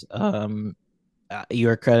this, you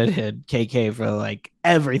were credited KK for like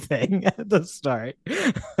everything at the start.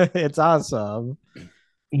 It's awesome.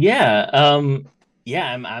 Yeah.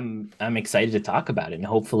 Yeah, I'm excited to talk about it, and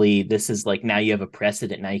hopefully this is like, now you have a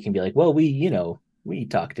precedent. Now you can be like, well, we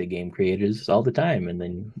talk to game creators all the time, and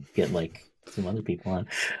then get like some other people on.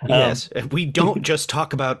 Yes, we don't just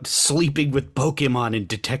talk about sleeping with Pokemon and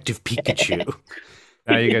Detective Pikachu.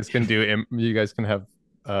 Now you guys can have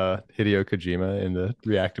Hideo Kojima in the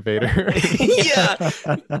reactivator. Yeah.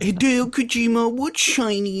 Hideo Kojima, what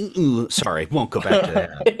shiny? Ooh, sorry, won't go back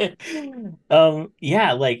to that.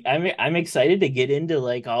 Yeah, like I'm excited to get into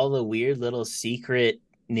like all the weird little secret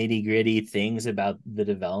nitty-gritty things about the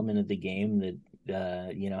development of the game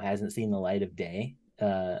that hasn't seen the light of day.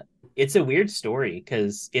 It's a weird story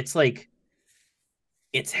because it's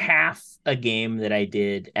half a game that I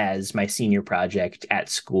did as my senior project at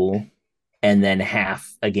school, and then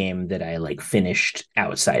half a game that I like finished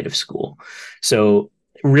outside of school. So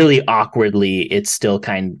really awkwardly, it's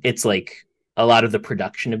like a lot of the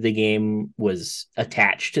production of the game was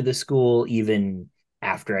attached to the school even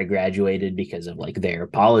after I graduated because of like their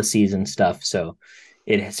policies and stuff. So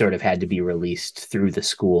it sort of had to be released through the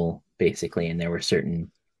school basically, and there were certain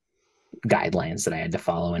guidelines that I had to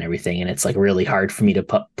follow and everything. And it's like really hard for me to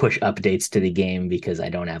push updates to the game because I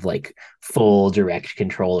don't have like full direct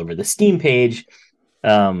control over the Steam page.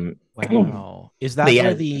 Wow. Is that but yeah,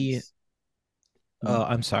 where the oh,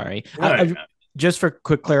 I'm sorry. No. Just for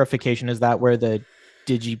quick clarification, is that where the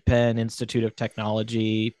DigiPen Institute of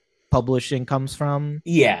Technology publishing comes from?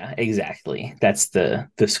 Yeah, exactly. That's the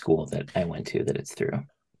school that I went to that it's through.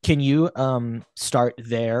 Can you start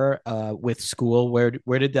there with school? Where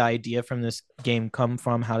did the idea from this game come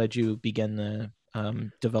from? How did you begin the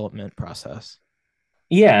development process?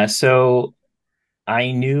 Yeah, so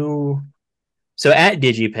I knew so at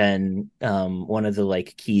DigiPen, one of the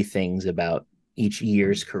like key things about each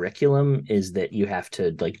year's curriculum is that you have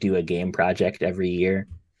to like do a game project every year.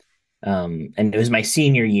 And it was my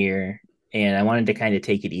senior year, and I wanted to kind of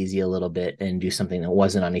take it easy a little bit and do something that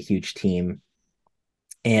wasn't on a huge team.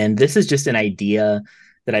 And this is just an idea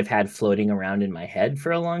that I've had floating around in my head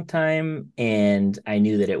for a long time. And I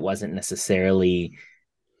knew that it wasn't necessarily,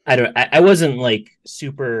 I wasn't like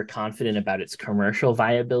super confident about its commercial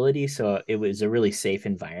viability. So it was a really safe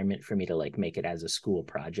environment for me to like make it as a school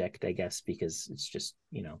project, I guess, because it's just,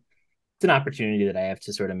 it's an opportunity that I have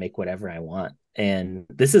to sort of make whatever I want. And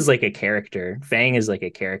this is like a character. Fang is like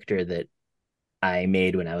a character that I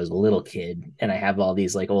made when I was a little kid. And I have all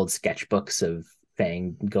these like old sketchbooks of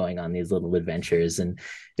Fang going on these little adventures. And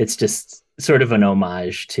it's just sort of an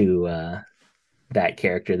homage to that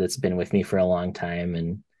character that's been with me for a long time.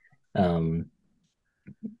 And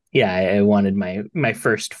yeah, I wanted my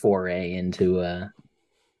first foray into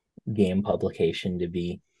game publication to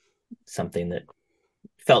be something that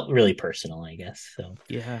felt really personal, I guess. So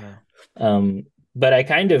yeah. But I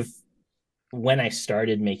kind of when I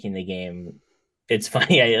started making the game, it's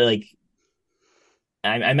funny.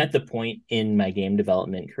 I'm at the point in my game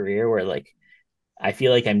development career where like I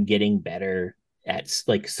feel like I'm getting better at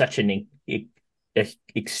like such an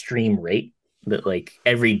extreme rate that like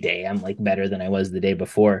every day I'm like better than I was the day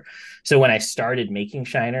before. So when I started making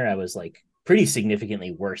Shiner, I was like pretty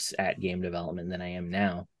significantly worse at game development than I am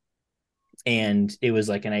now. And it was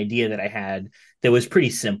like an idea that I had that was pretty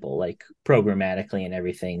simple, like programmatically and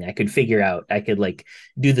everything. I could figure out, I could like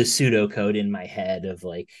do the pseudocode in my head of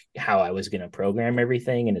like how I was going to program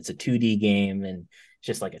everything. And it's a 2D game and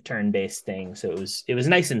just like a turn-based thing. So it was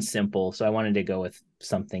nice and simple. So I wanted to go with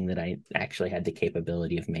something that I actually had the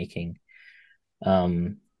capability of making.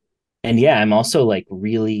 And yeah, I'm also like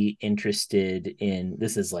really interested in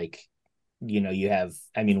this is like, you have,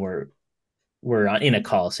 I mean, we're in a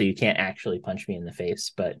call, so you can't actually punch me in the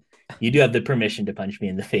face, but you do have the permission to punch me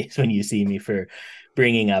in the face when you see me for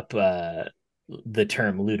bringing up the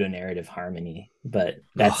term ludonarrative harmony. But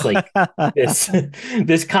that's like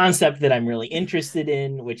this concept that I'm really interested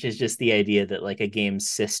in, which is just the idea that like a game's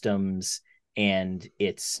systems and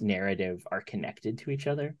its narrative are connected to each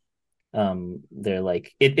other. They're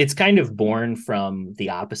like it's kind of born from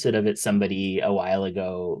the opposite of it. Somebody a while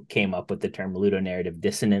ago came up with the term ludonarrative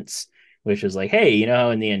dissonance, which was like, hey,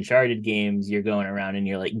 in the Uncharted games, you're going around and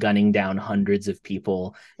you're like gunning down hundreds of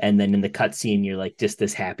people. And then in the cutscene, you're like just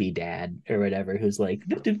this happy dad or whatever who's like,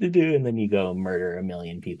 and then you go murder a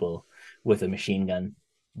million people with a machine gun.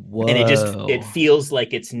 Whoa. And it feels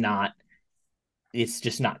like it's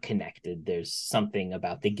just not connected. There's something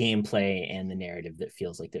about the gameplay and the narrative that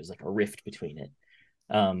feels like there's like a rift between it.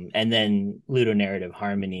 And then ludonarrative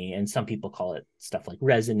harmony, and some people call it stuff like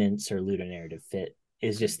resonance or ludonarrative fit,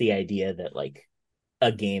 is just the idea that like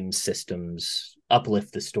a game's systems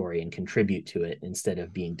uplift the story and contribute to it instead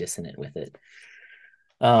of being dissonant with it.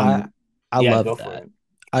 I love that.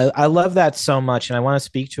 I love that so much, and I want to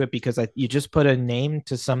speak to it because you just put a name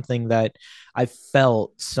to something that I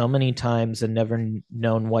felt so many times and never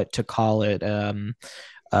known what to call it.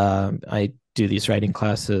 I do these writing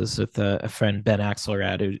classes with a friend, Ben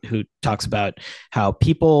Axelrad, who talks about how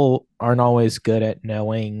people aren't always good at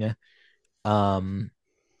knowing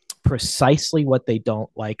precisely what they don't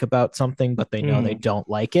like about something, but they know they don't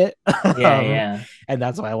like it. Yeah. And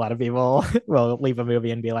that's why a lot of people will leave a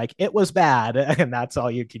movie and be like, it was bad. And that's all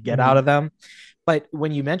you could get out of them. But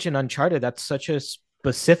when you mention Uncharted, that's such a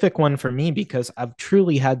specific one for me because I've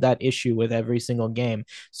truly had that issue with every single game,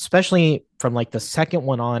 especially from like the second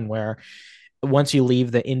one on, where once you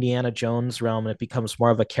leave the Indiana Jones realm and it becomes more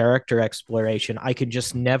of a character exploration, I could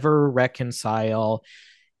just never reconcile.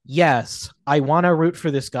 Yes, I want to root for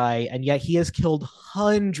this guy, and yet he has killed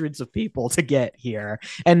hundreds of people to get here.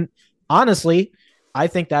 And honestly, I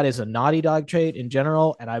think that is a Naughty Dog trait in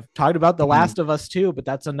general. And I've talked about The Last of Us too, but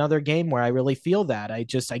that's another game where I really feel that. I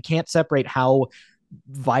can't separate how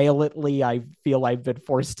violently I feel I've been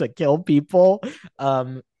forced to kill people.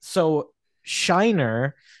 So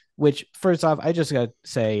Shiner, which first off, I just gotta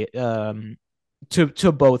say,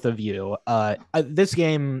 to both of you, this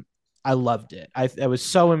game, I loved it. I was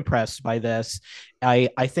so impressed by this. I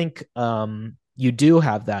think you do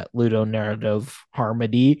have that ludonarrative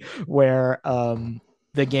harmony where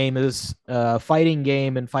the game is a fighting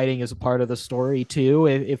game and fighting is a part of the story too.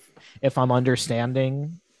 If I'm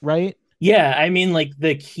understanding right. Yeah, I mean, like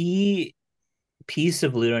the key piece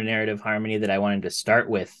of ludonarrative harmony that I wanted to start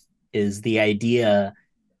with is the idea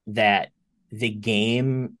that the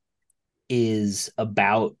game is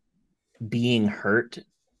about being hurt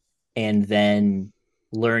and then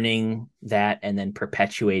learning that and then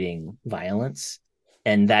perpetuating violence.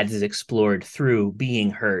 And that is explored through being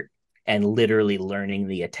hurt and literally learning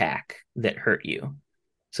the attack that hurt you.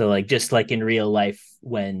 So, like, just like in real life,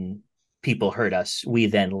 when people hurt us, we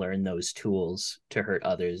then learn those tools to hurt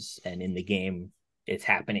others. And in the game, it's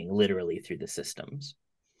happening literally through the systems.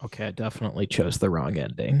 Okay, I definitely chose the wrong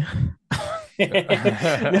ending. No,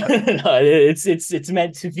 it's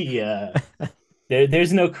meant to be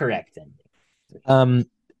there's no correct ending.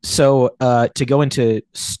 So to go into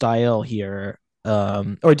style here,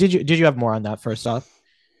 or did you have more on that first off?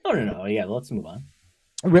 Oh no, yeah, let's move on.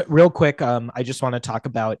 Real quick, I just want to talk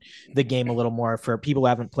about the game a little more for people who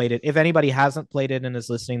haven't played it. If anybody hasn't played it and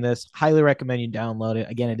is listening to this, highly recommend you download it.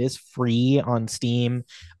 Again, it is free on Steam,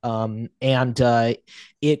 and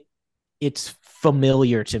it's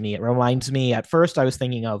familiar to me. It reminds me, at first I was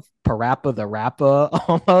thinking of Parappa the Rappa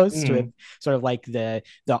almost, with sort of like the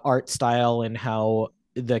art style and how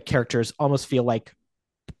the characters almost feel like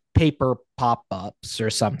paper pop-ups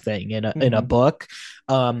or something in a book.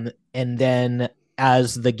 And then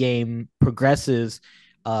as the game progresses,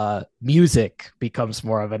 music becomes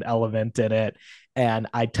more of an element in it. And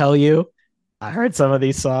I tell you, I heard some of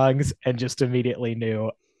these songs and just immediately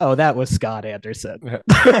knew, oh, that was Scott Anderson.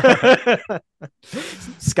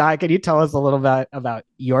 Scott, can you tell us a little bit about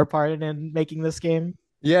your part in making this game?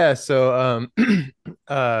 Yeah, so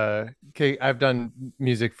I've done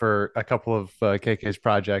music for a couple of CayCay's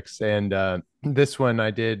projects, and this one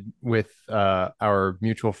I did with our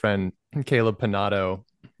mutual friend Caleb Panato,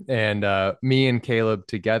 and me and Caleb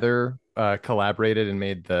together collaborated and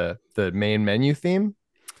made the main menu theme.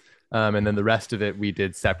 And then the rest of it we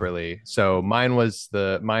did separately. So my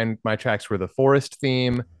tracks were the forest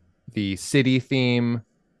theme, the city theme,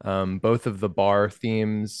 both of the bar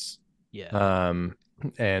themes. Yeah.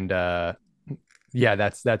 And yeah,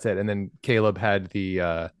 that's it. And then Caleb had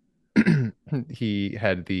the he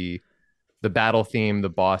had the battle theme, the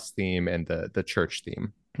boss theme, and the church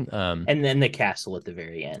theme. And then the castle at the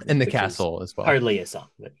very end. And the castle as well. Hardly a song,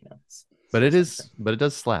 but but it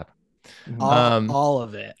does slap. All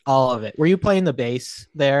of it. Were you playing the bass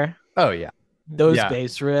there? Oh yeah. Those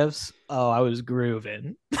bass riffs. Oh, I was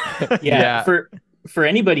grooving. Yeah. For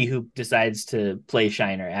anybody who decides to play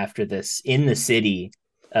Shiner after this in the city,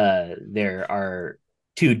 there are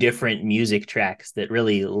two different music tracks that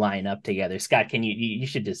really line up together. Scott, can you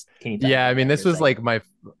yeah, I mean, this was like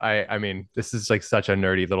I mean, this is like such a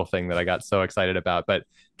nerdy little thing that I got so excited about. But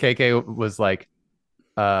CayCay was like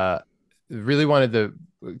really wanted the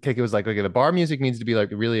CayCay was like, okay, the bar music needs to be like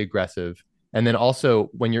really aggressive. And then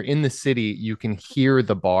also when you're in the city, you can hear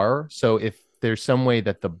the bar. So if there's some way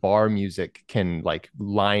that the bar music can like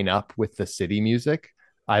line up with the city music,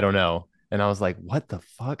 I don't know. And I was like, what the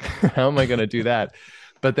fuck? How am I going to do that?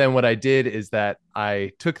 But then what I did is that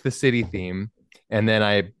I took the city theme and then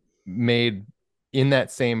I made in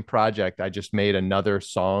that same project, I just made another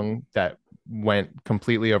song that went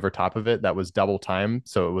completely over top of it. That was double time.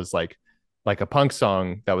 So it was like a punk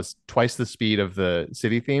song that was twice the speed of the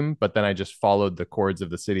city theme, but then I just followed the chords of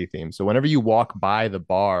the city theme. So whenever you walk by the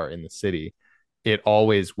bar in the city, it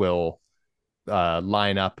always will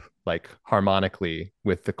line up like harmonically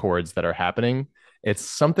with the chords that are happening. It's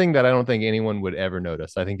something that I don't think anyone would ever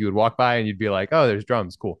notice. I think you would walk by and you'd be like, oh, there's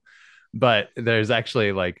drums. Cool. But there's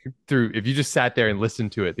actually like if you just sat there and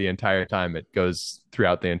listened to it the entire time, it goes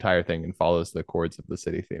throughout the entire thing and follows the chords of the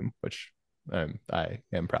city theme, which I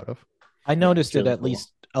am proud of. I noticed really it at cool.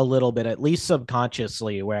 least a little bit, at least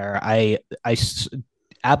subconsciously, where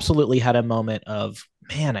absolutely had a moment of,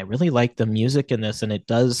 man, I really like the music in this, and it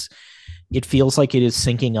feels like it is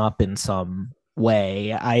syncing up in some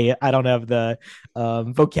way. I don't have the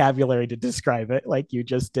vocabulary to describe it like you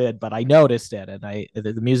just did, but I noticed it, and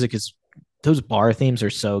the music is, those bar themes are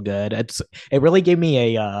so good. It really gave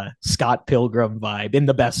me a Scott Pilgrim vibe in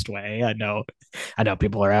the best way. I know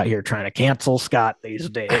people are out here trying to cancel Scott these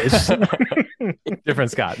days.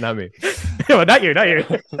 Different Scott, not me. No, not you.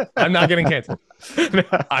 I'm not getting canceled.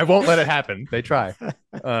 I won't let it happen. They try.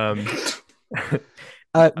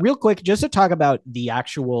 Real quick, just to talk about the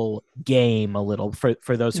actual game a little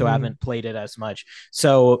for those who haven't played it as much.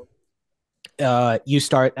 So you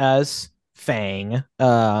start as Fang.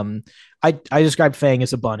 I described Fang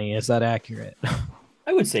as a bunny. Is that accurate?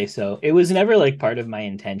 I would say so. It was never like part of my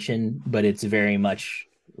intention, but it's very much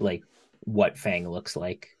like what Fang looks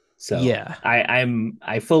like. So Yeah.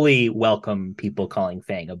 I fully welcome people calling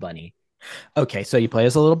Fang a bunny. Okay, so you play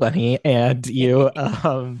as a little bunny, and you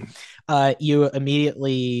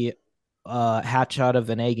immediately hatch out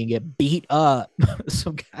of an egg and get beat up.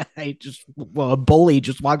 Some guy a bully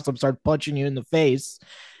just walks up, starts punching you in the face,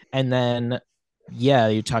 and then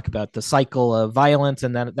you talk about the cycle of violence,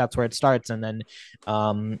 and then that's where it starts. And then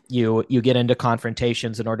you get into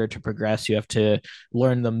confrontations. In order to progress, you have to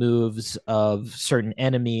learn the moves of certain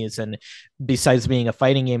enemies, and besides being a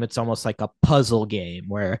fighting game, it's almost like a puzzle game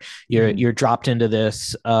where you're dropped into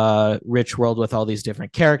this rich world with all these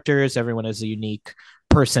different characters. Everyone has a unique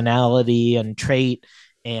personality and trait,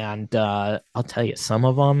 and I'll tell you, some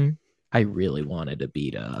of them I really wanted to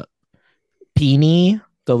beat up. Peony,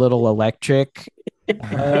 the little electric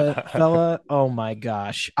fella. Oh my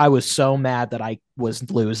gosh. I was so mad that I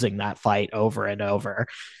was losing that fight over and over.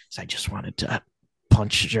 So I just wanted to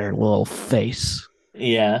punch your little face.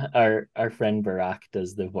 Yeah, our friend Barack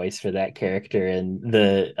does the voice for that character, and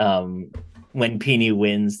the when Peony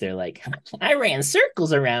wins, they're like, I ran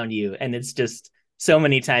circles around you. And it's just so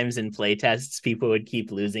many times in playtests, people would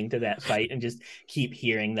keep losing to that fight and just keep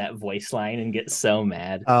hearing that voice line and get so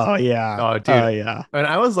mad. Oh yeah. Oh dude. Oh yeah. And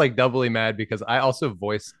I was like doubly mad because I also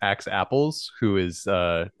voice Axe Apples, who is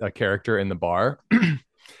a character in the bar.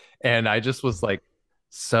 And I just was like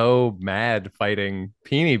so mad fighting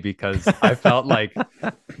Peony because I felt like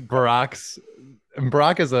Barack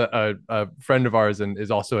is a friend of ours and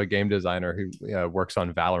is also a game designer who works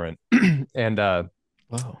on Valorant. And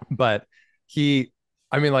Whoa. but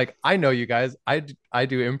I mean, like, I know you guys. I do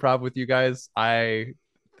improv with you guys. I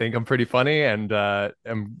think I'm pretty funny,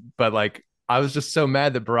 but like, I was just so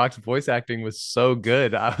mad that Barack's voice acting was so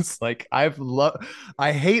good. I was like,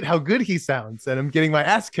 I hate how good he sounds, and I'm getting my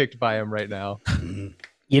ass kicked by him right now.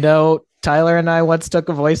 You know, Tyler and I once took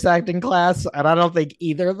a voice acting class, and I don't think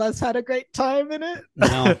either of us had a great time in it.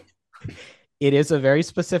 No. It is a very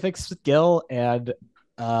specific skill, and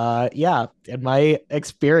in my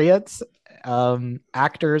experience,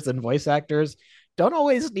 actors and voice actors don't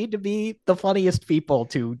always need to be the funniest people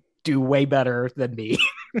to do way better than me.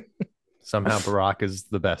 Somehow Barack is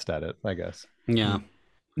the best at it, I guess. Yeah.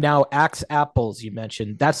 Now, Axe Apples, you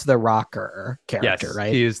mentioned, that's the rocker character, Yes,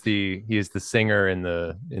 right? he is the singer in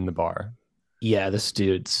the bar. Yeah, this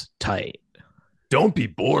dude's tight. Don't be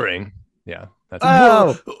boring. Yeah, that's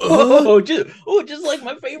Just like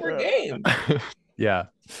my favorite game. yeah.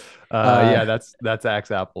 That's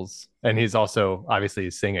Axe Apples, and he's also obviously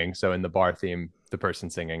singing. So in the bar theme, the person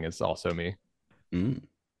singing is also me.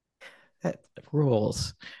 That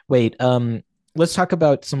rules. Wait, let's talk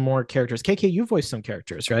about some more characters. CayCay, you voiced some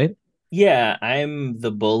characters, right? Yeah, I'm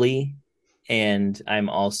the bully, and I'm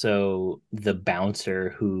also the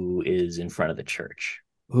bouncer who is in front of the church.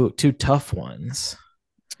 Ooh, two tough ones.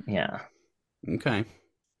 Yeah. Okay.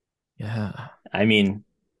 Yeah. I mean,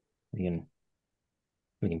 we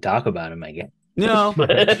can talk about him, I guess. No.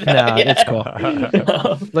 It's cool.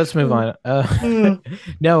 Let's move on.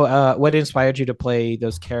 What inspired you to play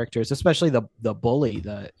those characters, especially the bully,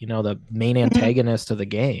 the main antagonist of the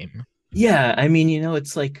game? Yeah, I mean,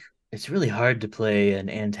 it's really hard to play an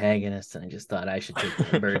antagonist, and I just thought I should take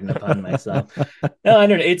the burden upon myself. No, I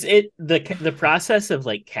don't know. The process of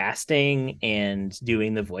like casting and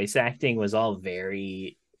doing the voice acting was all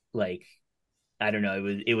very like, I don't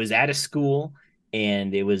know. It was at a school,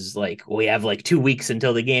 and it was like, we have like 2 weeks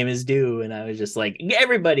until the game is due, and I was just like,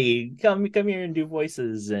 everybody come here and do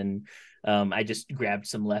voices. And I just grabbed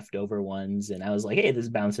some leftover ones, and I was like, hey, this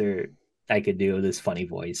bouncer I could do this funny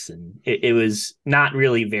voice, and it was not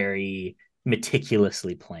really very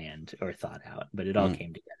meticulously planned or thought out, but it all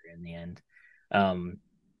came together in the end.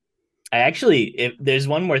 I actually, if there's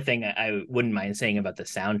one more thing I wouldn't mind saying about the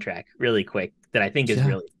soundtrack really quick that I think is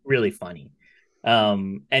really, really funny.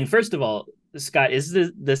 And first of all, Scott, is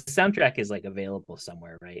the soundtrack is like available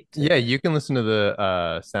somewhere, right? Yeah, you can listen to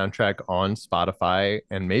the soundtrack on Spotify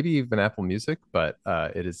and maybe even Apple Music, but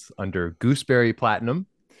it is under Gooseberry Platinum,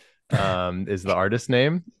 is the artist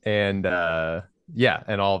name, and yeah,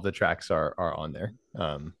 and all of the tracks are on there.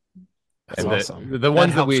 That's and awesome. The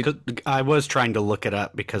ones that we, I was trying to look it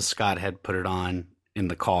up because Scott had put it on in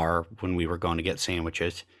the car when we were going to get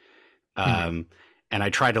sandwiches. And I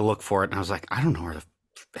tried to look for it, and I was like, I don't know where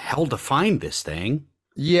the hell to find this thing.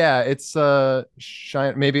 Yeah, it's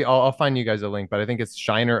Shine. Maybe I'll find you guys a link, but I think it's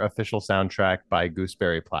Shiner official soundtrack by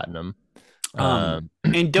Gooseberry Platinum. And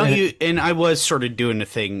don't you? And I was sort of doing a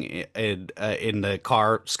thing in the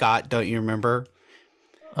car, Scott. Don't you remember?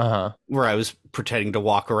 Where I was pretending to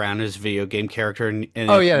walk around as a video game character, and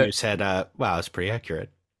oh yeah, you said, "Wow, it's pretty accurate."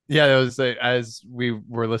 Yeah, it was as we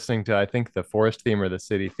were listening to, I think, the forest theme or the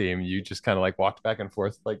city theme. You just kind of like walked back and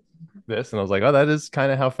forth like this, and I was like, "Oh, that is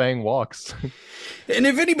kind of how Fang walks." And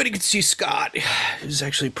if anybody could see Scott, it was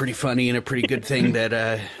actually pretty funny and a pretty good thing that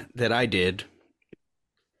that I did.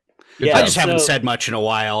 Yeah, I just haven't said much in a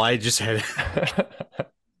while. I just had.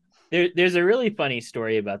 There's a really funny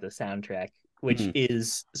story about the soundtrack, which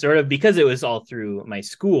is sort of because it was all through my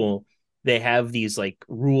school. They have these like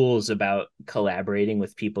rules about collaborating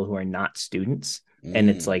with people who are not students.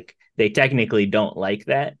 And it's like, they technically don't like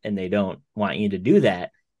that and they don't want you to do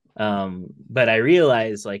that. But I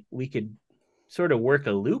realized like we could sort of work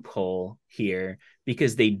a loophole here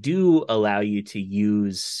because they do allow you to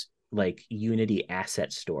use like Unity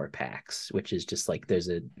asset store packs, which is just like, there's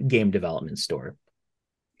a game development store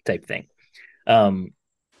type thing. And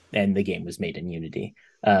the game was made in Unity.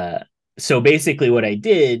 So basically what I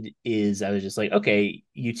did is I was just like, okay,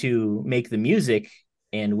 you two make the music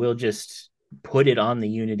and we'll just put it on the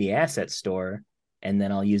Unity asset store and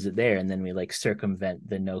then I'll use it there. And then we like circumvent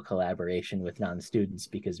the no collaboration with non-students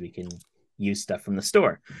because we can use stuff from the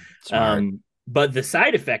store. But the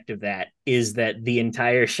side effect of that is that the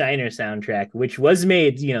entire Shiner soundtrack, which was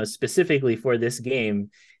made, specifically for this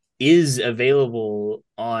game, is available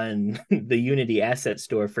on the Unity asset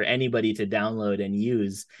store for anybody to download and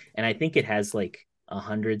use. And I think it has like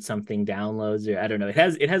 100 something downloads, or I don't know.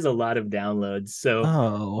 It has a lot of downloads.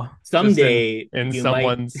 So someday in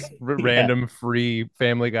someone's random free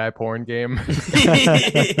Family Guy porn game.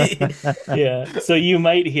 Yeah. So you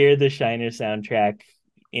might hear the Shiner soundtrack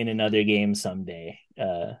in another game someday.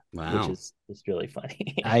 Wow. Which is really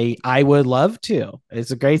funny. I would love to.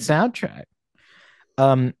 It's a great soundtrack.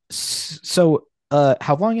 So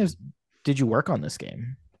how long did you work on this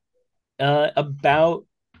game? About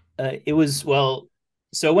it was, well,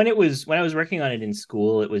 so when I was working on it in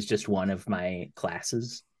school, it was just one of my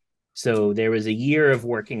classes. So there was a year of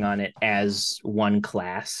working on it as one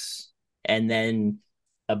class, and then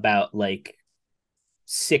about like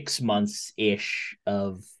 6 months ish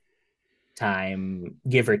of time,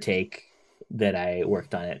 give or take, that I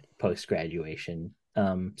worked on it post graduation.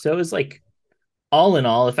 So it was like, all in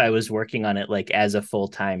all, if I was working on it like as a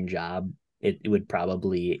full-time job, it would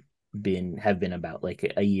probably have been about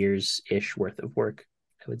like a year's ish worth of work,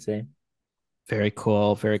 I would say. Very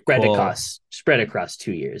cool. Spread across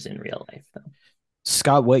 2 years in real life, though.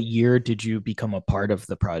 Scott, what year did you become a part of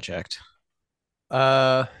the project?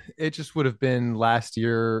 It just would have been last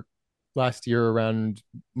year around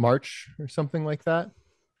March or something like that.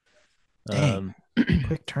 Dang.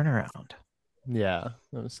 Quick turnaround. Yeah,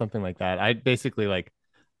 it was something like that. I basically like,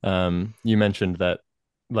 you mentioned that,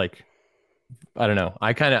 like, I don't know.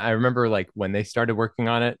 I remember like when they started working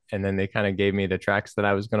on it and then they kind of gave me the tracks that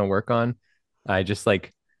I was going to work on. I just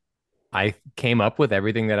like, I came up with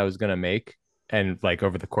everything that I was going to make and like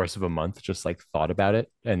over the course of a month, just like thought about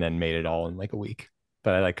it and then made it all in like a week.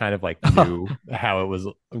 But I like kind of like knew how it was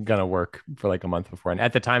going to work for like a month before. And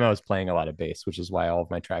at the time I was playing a lot of bass, which is why all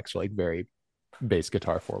of my tracks are like very bass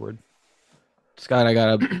guitar forward. Scott, I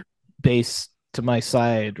got a bass to my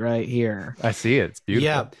side right here. I see it. It's beautiful.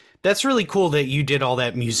 Yeah, that's really cool that you did all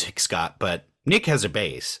that music, Scott, but Nick has a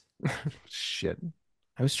bass. Shit.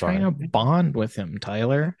 I was trying to bond with him,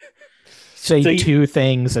 Tyler. Say two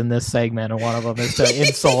things in this segment, and one of them is to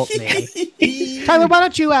insult me. Tyler, why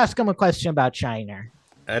don't you ask him a question about Shiner?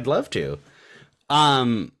 I'd love to.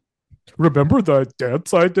 Remember that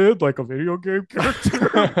dance I did like a video game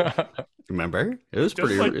character? Remember? It was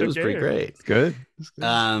pretty great. It's good.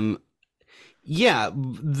 Yeah,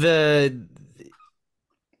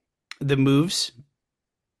 the moves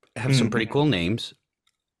have some pretty cool names.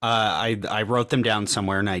 I wrote them down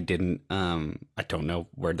somewhere and I didn't. I don't know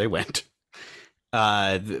where they went.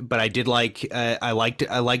 But I did like. I liked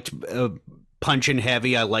punching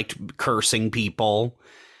heavy. I liked cursing people.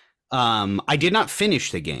 I did not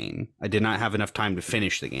finish the game. I did not have enough time to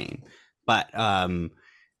finish the game. But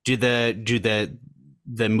do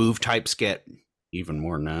the move types get even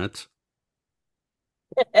more nuts?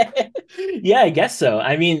 Yeah, I guess so.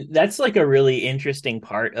 I mean, that's like a really interesting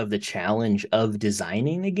part of the challenge of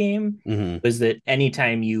designing the game Mm-hmm. was that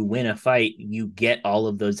anytime you win a fight, you get all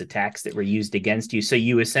of those attacks that were used against you. So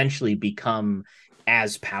you essentially become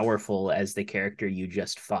as powerful as the character you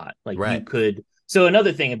just fought. Like you Right. could. So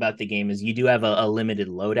another thing about the game is you do have a limited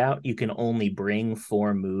loadout. You can only bring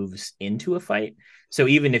 4 moves into a fight. So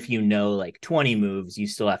even if you know like 20 moves, you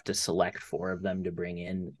still have to select 4 of them to bring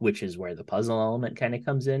in, which is where the puzzle element kind of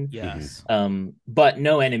comes in. Yes. But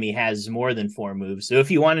no enemy has more than 4 moves. So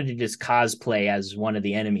if you wanted to just cosplay as one of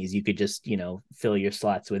the enemies, you could just, fill your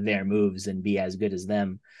slots with their moves and be as good as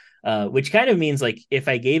them. Which kind of means like if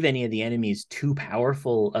I gave any of the enemies too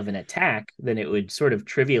powerful of an attack, then it would sort of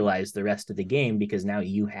trivialize the rest of the game because now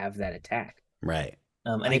you have that attack. Right.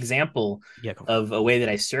 An example of a way that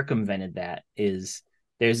I circumvented that is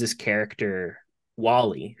there's this character,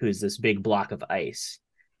 Wally, who's this big block of ice.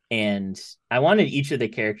 And I wanted each of the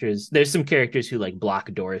characters, there's some characters who like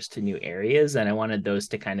block doors to new areas, and I wanted those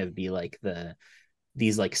to kind of be like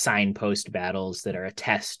these like signpost battles that are a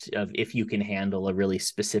test of if you can handle a really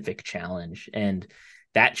specific challenge. And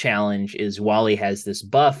that challenge is Wally has this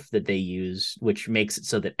buff that they use, which makes it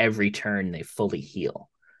so that every turn they fully heal.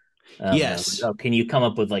 Yes. Can you come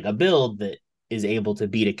up with like a build that is able to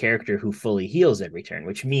beat a character who fully heals every turn,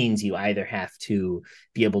 which means you either have to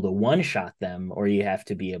be able to one shot them or you have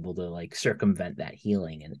to be able to like circumvent that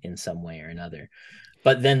healing in some way or another.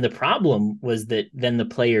 But then the problem was that then the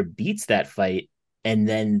player beats that fight and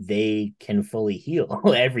then they can fully heal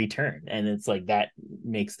every turn. And it's like that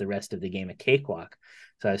makes the rest of the game a cakewalk.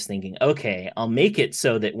 So I was thinking, okay, I'll make it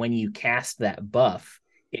so that when you cast that buff,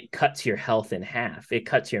 it cuts your health in half. It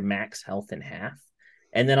cuts your max health in half.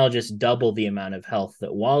 And then I'll just double the amount of health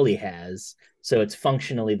that Wally has. So it's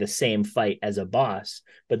functionally the same fight as a boss.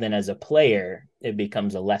 But then as a player, it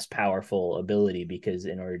becomes a less powerful ability because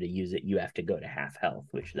in order to use it, you have to go to half health,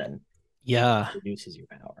 which then reduces your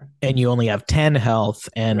power. And you only have 10 health,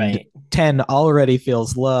 and Right. 10 already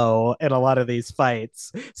feels low in a lot of these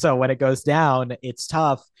fights. So when it goes down, it's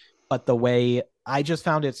tough. But the way I just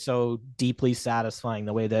found it so deeply satisfying,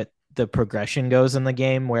 the way that the progression goes in the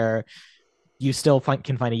game, where you still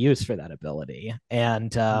can find a use for that ability.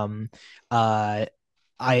 And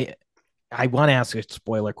I want to ask a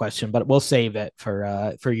spoiler question, but we'll save it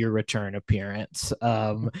for your return appearance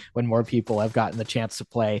when more people have gotten the chance to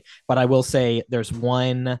play. But I will say there's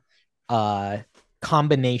one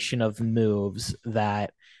combination of moves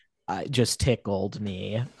that just tickled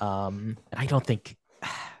me. I don't think.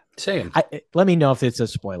 Same. Let me know if it's a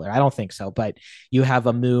spoiler. I don't think so, but you have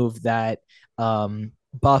a move that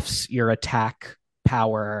buffs your attack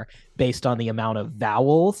power based on the amount of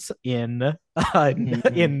vowels in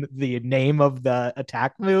in the name of the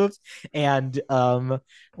attack moves. And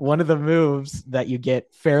one of the moves that you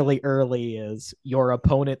get fairly early is your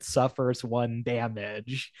opponent suffers 1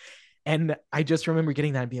 damage. And I just remember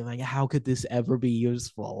getting that and being like, how could this ever be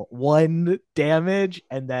useful? 1 damage,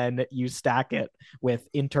 and then you stack it with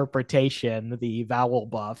interpretation, the vowel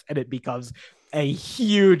buff, and it becomes a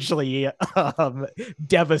hugely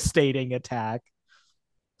devastating attack.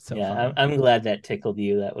 So yeah, I'm glad that tickled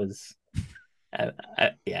you. That was,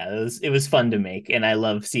 it was fun to make, and I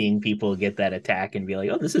love seeing people get that attack and be like,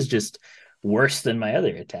 "Oh, this is just worse than my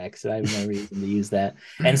other attack," so I have no reason to use that.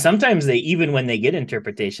 And sometimes they, even when they get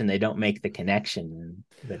interpretation, they don't make the connection,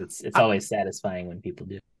 but it's always satisfying when people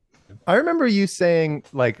do. I remember you saying,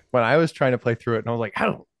 like, when I was trying to play through it, and I was like,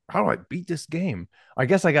 how do I beat this game? I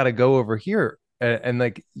guess I got to go over here. And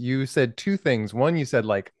like you said 2 things. One, you said,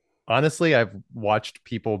 like, honestly, I've watched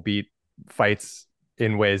people beat fights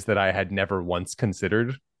in ways that I had never once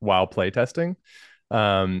considered while playtesting.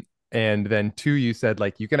 And then 2, you said,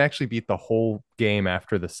 like, you can actually beat the whole game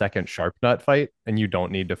after the second sharp nut fight, and you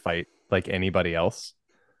don't need to fight like anybody else.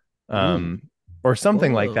 Or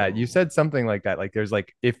something like that. You said something like that. Like, there's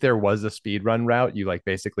like, if there was a speed run route, you like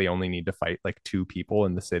basically only need to fight like 2 people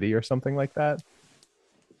in the city or something like that.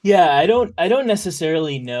 Yeah, I don't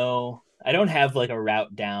necessarily know. I don't have like a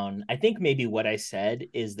route down. I think maybe what I said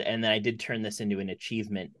is that, and then I did turn this into an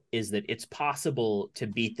achievement, is that it's possible to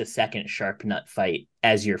beat the second sharp nut fight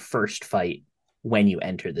as your first fight when you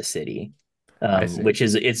enter the city. I see. which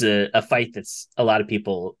is it's a fight that's a lot of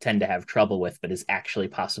people tend to have trouble with, but is actually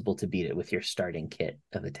possible to beat it with your starting kit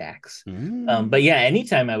of attacks. But yeah,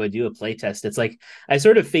 anytime I would do a playtest, it's like I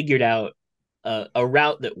sort of figured out a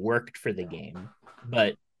route that worked for the game,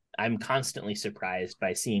 but I'm constantly surprised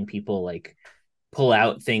by seeing people like pull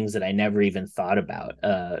out things that I never even thought about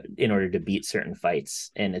in order to beat certain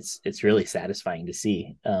fights, and it's really satisfying to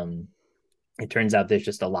see. It turns out there's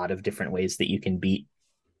just a lot of different ways that you can beat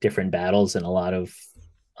different battles and a lot of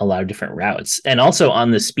different routes. And also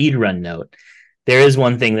on the speed run note, there is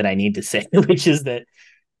one thing that I need to say, which is that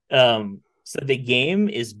so the game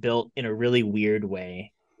is built in a really weird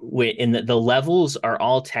way, in that the levels are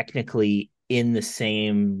all technically in the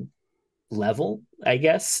same level, I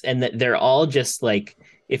guess, and that they're all just like,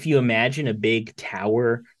 if you imagine a big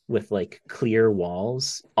tower with like clear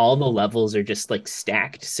walls, all the levels are just like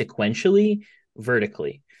stacked sequentially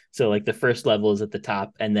vertically. So like the first level is at the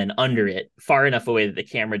top, and then under it, far enough away that the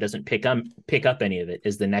camera doesn't pick up any of it,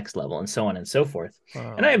 is the next level, and so on and so forth.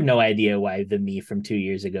 And I have no idea why the me from 2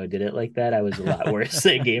 years ago did it like that. I was a lot worse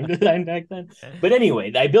at game design back then. But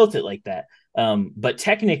anyway, I built it like that. But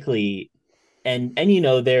technically, and you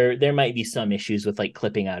know, there might be some issues with like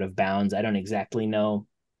clipping out of bounds. I don't exactly know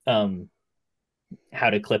how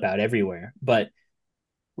to clip out everywhere, but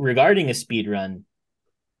regarding a speed run,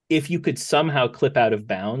 if you could somehow clip out of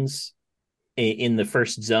bounds in the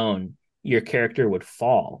first zone, your character would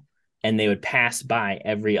fall and they would pass by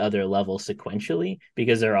every other level sequentially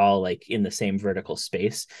because they're all like in the same vertical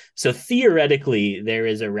space. So theoretically, there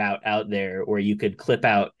is a route out there where you could clip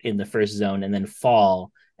out in the first zone and then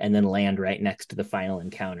fall and then land right next to the final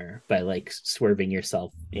encounter by like swerving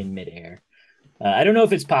yourself in midair. I don't know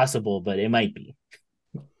if it's possible, but it might be.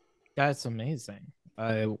 That's amazing.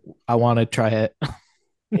 I want to try it.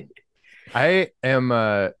 I am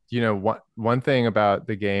you know, one thing about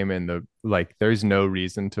the game and the like, there's no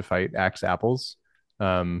reason to fight axe apples.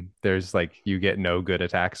 There's like, you get no good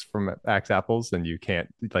attacks from axe apples, and you can't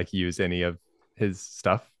like use any of his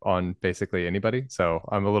stuff on basically anybody. So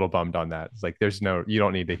I'm a little bummed on that. It's like, you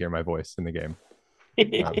don't need to hear my voice in the game.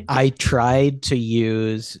 I tried to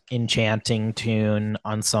use enchanting tune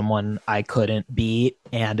on someone I couldn't beat,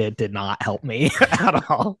 and it did not help me at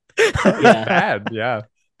all. Yeah. Bad, yeah.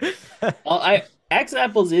 Well, Axe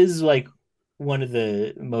Apples is like one of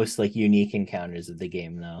the most like unique encounters of the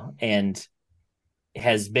game, though, and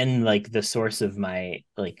has been like the source of my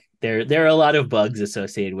like. There are a lot of bugs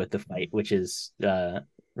associated with the fight, which is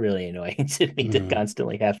really annoying to me to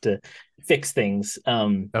constantly have to fix things.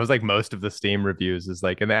 That was like most of the Steam reviews is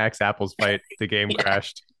like, in the axe apples fight, the game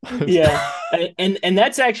crashed. Yeah, and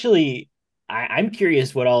that's actually. I'm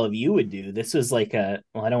curious what all of you would do. This was like I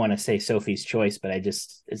don't want to say Sophie's choice, but I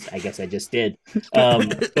guess I just did.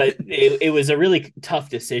 But it was a really tough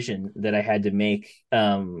decision that I had to make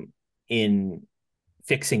in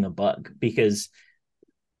fixing a bug, because,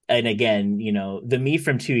 and again, you know, the me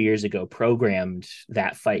from 2 years ago programmed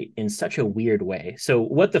that fight in such a weird way. So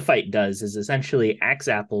what the fight does is essentially Axe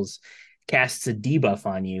Apples casts a debuff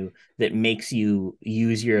on you that makes you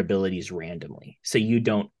use your abilities randomly. So you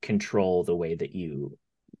don't control the way that you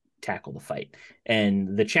tackle the fight.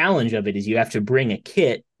 And the challenge of it is you have to bring a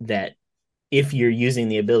kit that, if you're using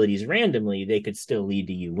the abilities randomly, they could still lead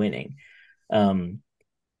to you winning. And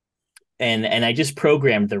I just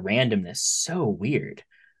programmed the randomness so weird.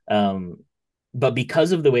 But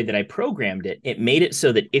because of the way that I programmed it, it made it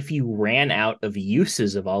so that if you ran out of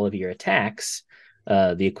uses of all of your attacks,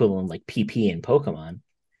 the equivalent of like PP in Pokemon,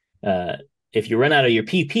 if you run out of your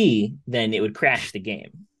PP, then it would crash the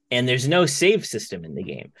game. And there's no save system in the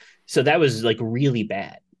game. So that was like really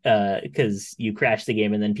bad, because you crash the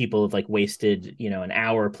game and then people have like wasted, you know, an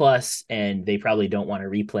hour plus, and they probably don't want to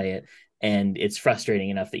replay it. And it's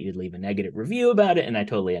frustrating enough that you'd leave a negative review about it. And I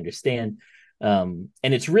totally understand. And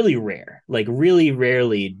it's really rare, like really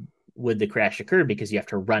rarely would the crash occur because you have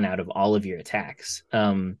to run out of all of your attacks.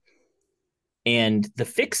 And the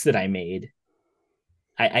fix that I made,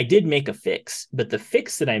 I did make a fix, but the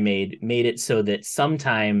fix that I made it so that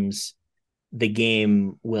sometimes the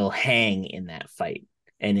game will hang in that fight,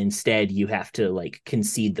 and instead you have to like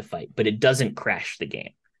concede the fight, but it doesn't crash the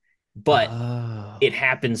game. But it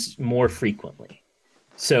happens more frequently.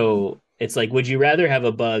 So it's like, would you rather have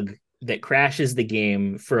a bug that crashes the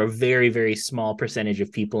game for a very, very small percentage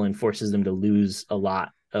of people and forces them to lose a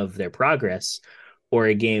lot of their progress, or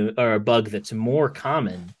a bug that's more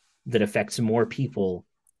common that affects more people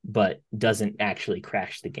but doesn't actually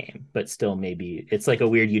crash the game, but still maybe it's like a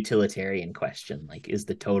weird utilitarian question, like, is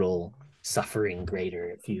the total suffering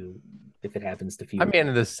greater if it happens to fewer? I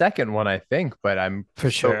mean, the second one, I think, but I'm For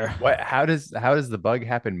sure. How does the bug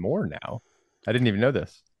happen more now? I didn't even know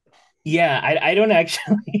this. Yeah, I don't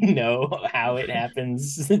actually know how it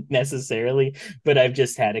happens necessarily, but I've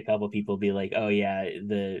just had a couple people be like, "Oh yeah,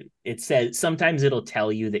 it says sometimes it'll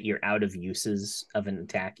tell you that you're out of uses of an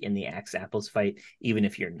attack in the Axe Apples fight, even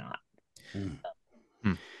if you're not." Hmm.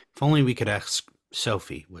 Hmm. If only we could ask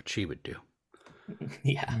Sophie what she would do.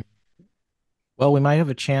 Yeah. Well, we might have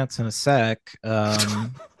a chance in a sec.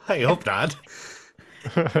 I hope not.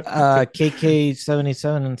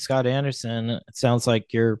 KK77 and Scott Anderson, it sounds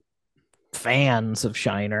like you're fans of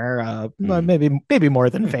Shiner. Maybe more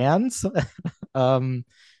than fans.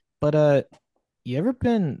 But you ever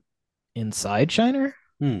been inside Shiner?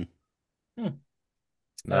 No.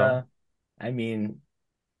 I mean,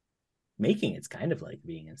 making it's kind of like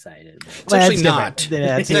being inside it. It's actually not.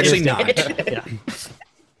 Yeah, It's actually not. Yeah.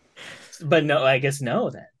 But no, I guess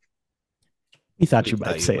no then. He thought you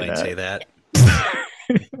might say that.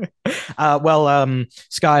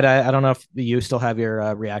 Scott, I don't know if you still have your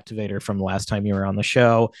reactivator from last time you were on the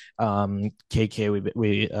show. KK,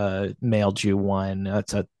 we mailed you one.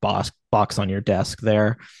 It's a box on your desk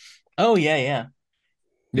there. Oh yeah.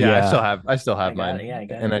 Yeah, I still have mine. I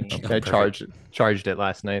got and it. I charged it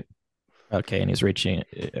last night. Okay, and he's reaching.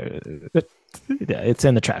 It's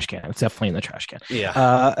in the trash can. It's definitely in the trash can.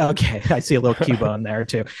 Yeah. Okay, I see a little Cubone there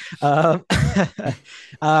too.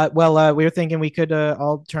 We were thinking we could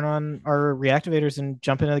all turn on our reactivators and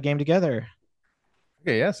jump into the game together.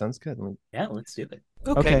 Okay, yeah, sounds good. Yeah, let's do it.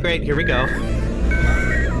 Okay, great. Here we go.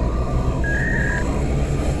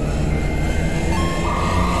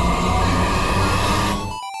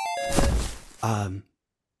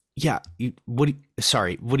 Yeah. What do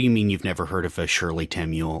you mean you've never heard of a Shirley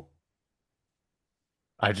Temule?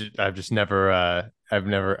 I've never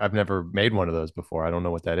made one of those before. I don't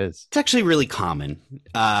know what that is. It's actually really common.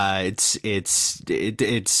 It's.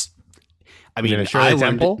 I mean, a Shirley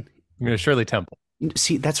Temple. I'm gonna Shirley Temple.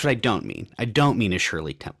 See, that's what I don't mean. I don't mean a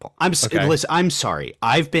Shirley Temple. Okay. Listen, I'm sorry.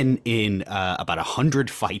 I've been in about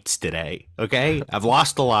 100 fights today. Okay, I've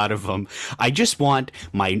lost a lot of them. I just want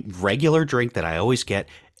my regular drink that I always get,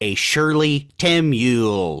 a Shirley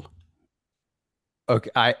Temule. Okay,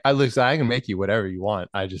 I listen. I can make you whatever you want.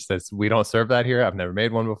 We don't serve that here. I've never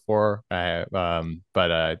made one before. But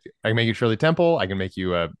I can make you Shirley Temple. I can make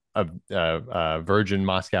you a virgin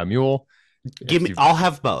Moscow Mule. Give me. I'll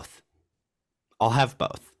have both.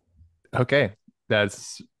 Okay,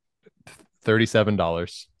 that's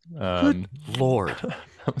 $37. Good Lord,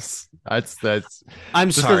 that's.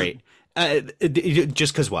 I'm sorry.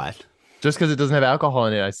 Just because what? Just because it doesn't have alcohol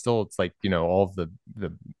in it, it's like, all of the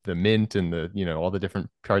mint and the all the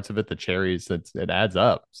different parts of it, the cherries. It adds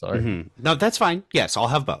up. Sorry. Mm-hmm. No, that's fine. Yes, I'll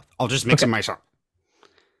have both. I'll just mix it myself.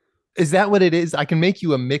 Is that what it is? I can make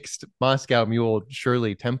you a mixed Moscow Mule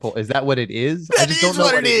Shirley Temple. Is that what it is? That is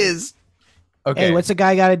what it is. Okay. Hey, what's a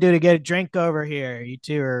guy got to do to get a drink over here? You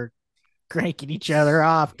two are cranking each other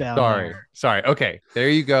off down there. Sorry. Okay, there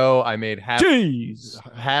you go. I made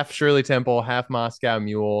half Shirley Temple, half Moscow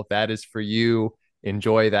Mule. That is for you.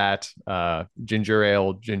 Enjoy that. Ginger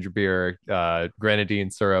ale, ginger beer,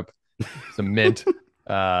 grenadine syrup, some mint,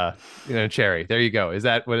 cherry. There you go. Is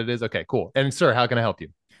that what it is? Okay, cool. And sir, how can I help you?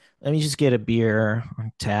 Let me just get a beer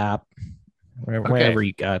on tap. Whatever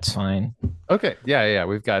you got's fine. Okay. Yeah.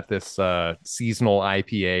 We've got this seasonal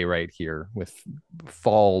IPA right here with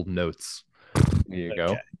fall notes. There you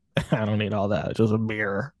go. I don't need all that. Just a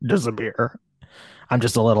beer. I'm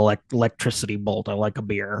just a little electricity bolt. I like a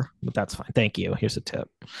beer, but that's fine. Thank you. Here's a tip.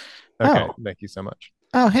 Okay. Thank you so much.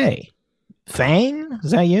 Oh, hey. Fang?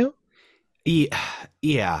 Is that you?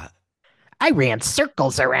 Yeah. I ran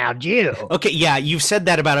circles around you. Okay, yeah, you've said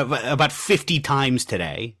that about 50 times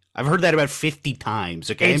today. I've heard that about 50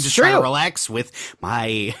 times. Okay, It's I'm just true. trying to relax with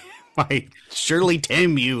my Shirley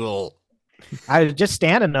Temule. I was just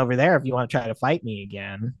standing over there if you want to try to fight me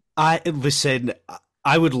again. Listen,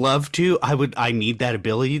 I would love to. I need that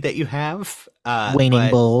ability that you have.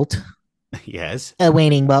 Waning bolt. Yes. A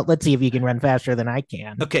waning bolt. Let's see if you can run faster than I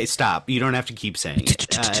can. Okay, stop. You don't have to keep saying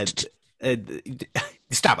it.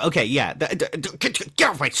 Stop. Okay, yeah. Get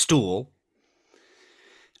off my stool.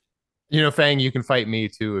 Fang, you can fight me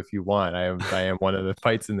too if you want. I am one of the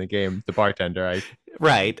fights in the game, the bartender.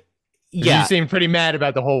 Right. Yeah. You seem pretty mad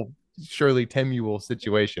about the whole Shirley Temule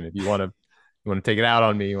situation. If you want to take it out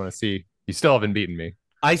on me, you want to see. You still haven't beaten me.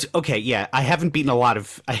 Okay, yeah. I haven't beaten a lot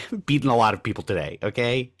of people today.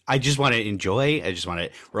 Okay. I just want to enjoy. I just want to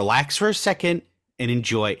relax for a second and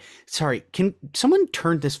enjoy. Sorry, can someone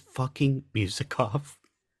turn this fucking music off?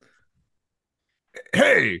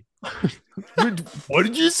 Hey, what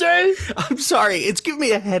did you say? I'm sorry, it's giving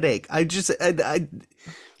me a headache. Dude,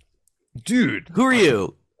 Dude, who are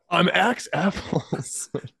you? I'm Axe Apples.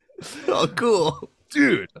 Oh, cool.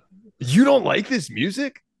 Dude, you don't like this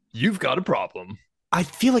music? You've got a problem. I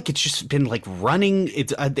feel like it's just been like running.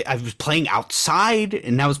 I was playing outside,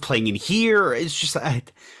 and now it's playing in here. It's just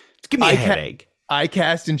it's giving me a headache. I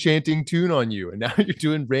cast enchanting tune on you, and now you're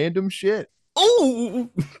doing random shit. Oh,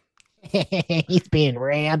 He's being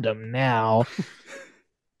random now.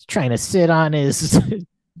 He's trying to sit on his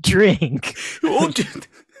drink. oh,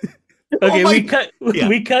 Okay, Yeah.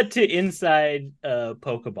 we cut to inside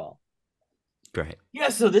Pokeball. Right. Yeah,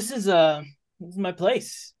 so this is my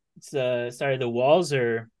place. It's sorry, the walls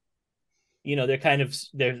are, they're kind of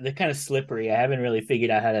slippery. I haven't really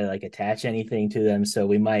figured out how to like attach anything to them, so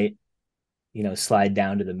we might, slide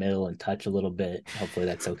down to the middle and touch a little bit. Hopefully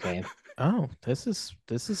that's okay. Oh, this is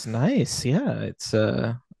nice. Yeah, it's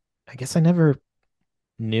I guess I never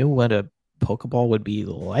knew what a Pokeball would be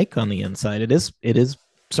like on the inside. It is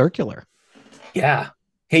circular. Yeah.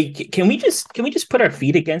 Hey, can we just put our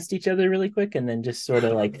feet against each other really quick and then just sort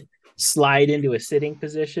of like slide into a sitting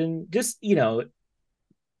position? Just, we're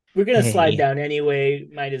gonna slide down anyway.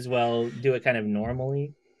 Might as well do it kind of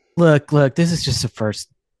normally. Look, this is just a first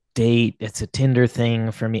date. It's a Tinder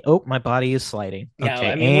thing for me. Oh, my body is sliding. Yeah,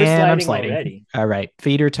 okay, I mean, we're and I'm sliding sliding already. All right,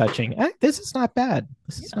 feet are touching. This is not bad.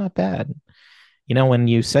 This is not bad. When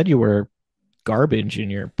you said you were garbage in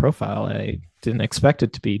your profile, I didn't expect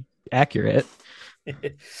it to be accurate.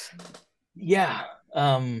 Yeah.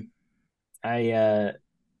 I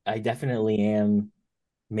definitely am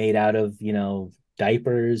made out of,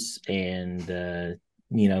 diapers and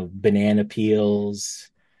banana peels,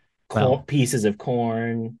 Well, pieces of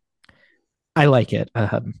corn. I like it.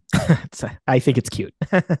 I think it's cute.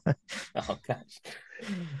 Oh gosh.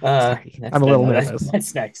 Sorry, I'm a little nervous.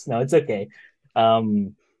 That's next. No, it's okay.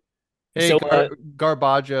 Um Hey, so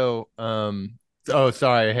Garbaggio. Oh,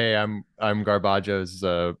 sorry. Hey, I'm Garbaggio's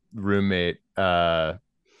roommate.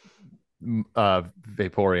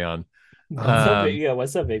 Vaporeon.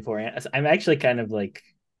 what's up, Vaporeon? I'm actually kind of like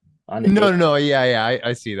on the No. Yeah.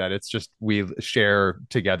 I see that. It's just we share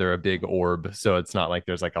together a big orb, so it's not like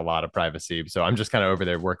there's like a lot of privacy. So I'm just kind of over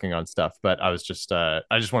there working on stuff. But I just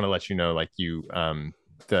want to let you know, like you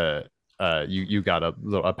got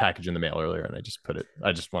a package in the mail earlier, and I just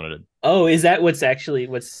wanted to. Oh, is that what's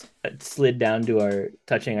slid down to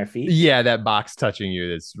touching our feet? Yeah, that box touching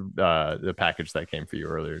you is the package that came for you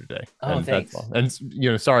earlier today. Oh, and thanks. That's all.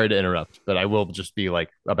 And sorry to interrupt, but I will just be like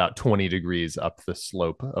about 20 degrees up the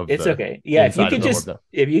slope of it's okay. Yeah, if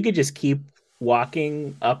you could just keep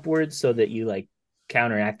walking upwards so that you like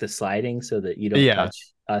counteract the sliding so that you don't touch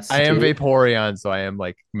us. I am Vaporeon, so I am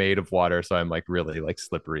like made of water, so I'm like really like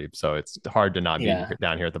slippery, so it's hard to not be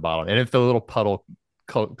down here at the bottom. And if the little puddle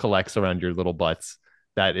collects around your little butts,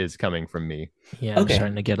 that is coming from me. Yeah, I'm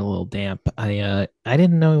starting to get a little damp. I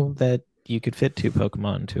didn't know that you could fit 2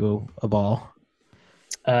 Pokemon to a ball.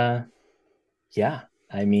 Yeah.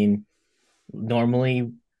 I mean,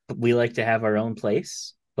 normally we like to have our own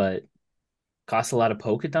place, but costs a lot of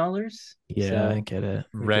Poké dollars. Yeah, so I get it.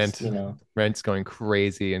 Rent's going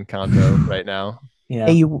crazy in Kanto right now. Yeah.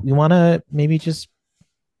 Hey, you want to maybe just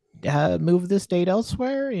move this date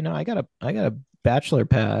elsewhere? I got a bachelor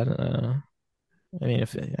pad. I mean,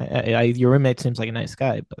 if your roommate seems like a nice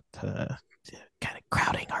guy, but kind of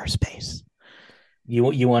crowding our space. You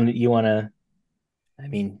want to? I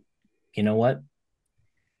mean, you know what?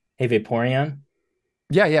 Hey, Vaporeon.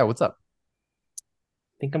 Yeah. What's up?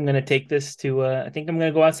 I think I'm gonna take this to. I think I'm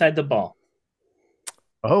gonna go outside the ball.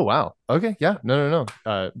 Oh wow. Okay. Yeah. No.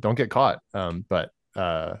 Don't get caught. But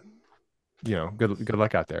good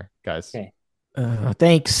luck out there, guys. Okay.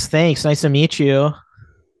 Thanks. Nice to meet you.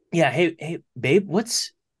 Yeah. Hey, babe.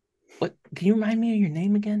 What? Can you remind me of your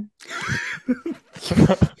name again?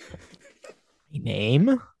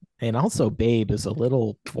 Name? And also, babe is a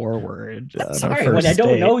little forward. Sorry, when I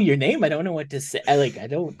don't know your name, I don't know what to say. I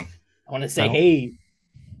want to say, hey,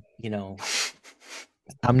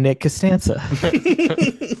 I'm Nick Costanza.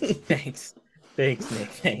 Thanks, Nick.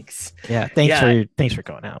 Thanks. Yeah, thanks for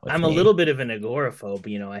going out with I'm me. a little bit of an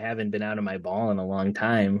agoraphobe. I haven't been out of my ball in a long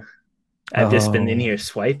time. I've just been in here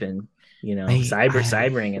swiping,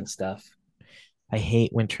 cybering and stuff. I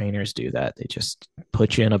hate when trainers do that. They just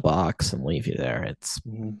put you in a box and leave you there.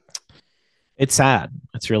 It's sad.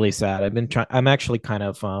 It's really sad. I'm actually kind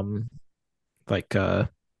of like an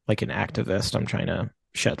activist. I'm trying to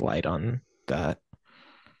shed light on that.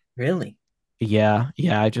 Really? Yeah.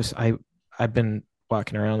 I've been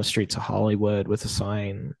walking around the streets of Hollywood with a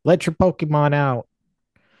sign, "Let your Pokemon out.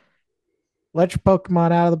 Let your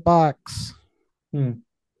Pokemon out of the box."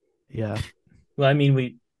 Yeah. Well, I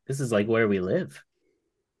mean, this is like where we live.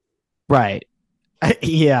 Right.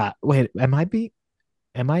 Yeah. Wait, am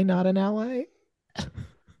I not an ally?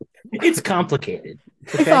 It's complicated.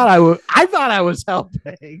 I thought I was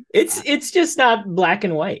helping. It's just not black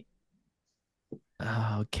and white.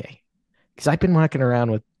 Okay. Because I've been walking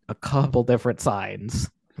around with a couple different signs.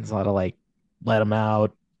 There's a lot of like, let them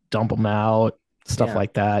out, dump them out, stuff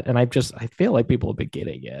like that. And I feel like people have been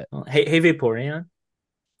getting it. Well, hey, Vaporeon.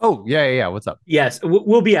 Oh, yeah. What's up? Yes,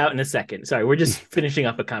 we'll be out in a second. Sorry, we're just finishing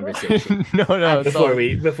up a conversation. No. Before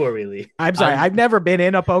we leave. I'm sorry. I've never been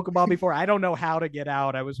in a Pokeball before. I don't know how to get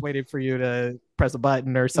out. I was waiting for you to press a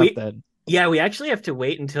button or something. We actually have to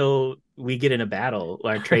wait until we get in a battle.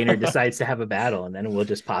 Our trainer decides to have a battle, and then we'll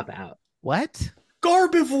just pop out. What?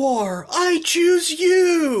 Garbivore, I choose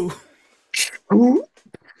you. Whoa!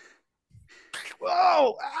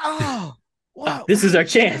 Oh! Wow. This is our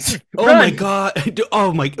chance. Oh Run! my god.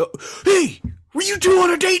 Oh my god. Hey, were you two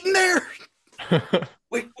on a date in there?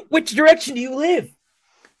 Wait, which direction do you live?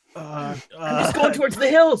 I'm just going towards the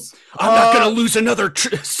hills. I'm not gonna lose another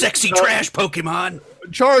sexy trash Pokemon.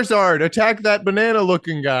 Charizard, attack that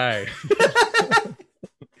banana-looking guy.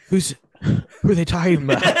 Who are they talking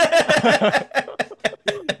about?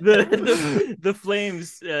 the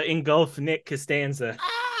flames engulf Nick Costanza.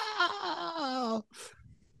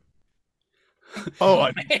 Oh,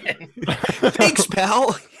 Man. Thanks,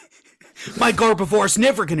 pal. My Garbivore's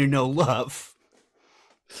never gonna know love.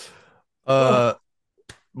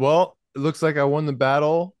 well, it looks like I won the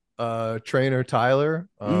battle, trainer Tyler.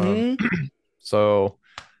 So,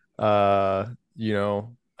 I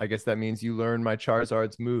guess that means you learn my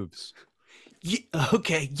Charizard's moves.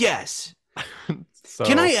 Okay, yes. So,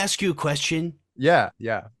 Can I ask you a question? Yeah.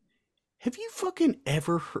 Have you fucking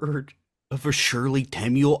ever heard of a Shirley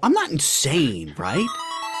Temule? I'm not insane, right?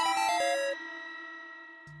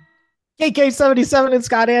 CayCay77 and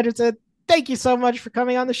Scott Anderson, thank you so much for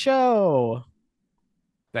coming on the show.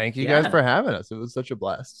 Thank you guys for having us. It was such a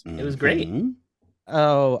blast. It was great.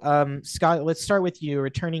 Scott, let's start with you.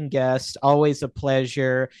 Returning guest, always a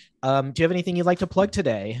pleasure. Do you have anything you'd like to plug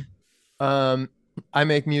today? I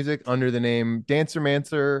make music under the name Dancer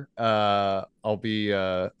Mancer. I'll be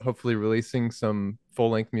hopefully releasing some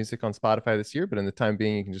full-length music on Spotify this year, but in the time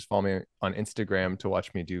being, you can just follow me on Instagram to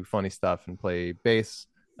watch me do funny stuff and play bass.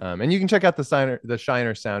 And you can check out the Shiner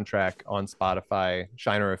soundtrack on Spotify,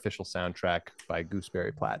 Shiner official soundtrack by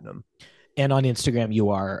Gooseberry Platinum. And on Instagram, you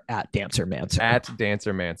are at Dancer Mancer. At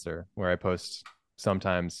Dancer Mancer, where I post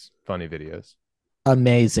sometimes funny videos.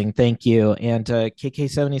 Amazing. Thank you. And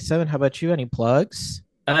CayCay77, how about you? Any plugs?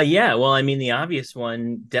 Yeah, well, I mean, the obvious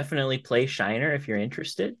one, definitely play Shiner if you're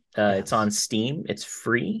interested. It's on Steam. It's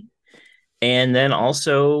free. And then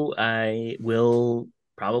also I will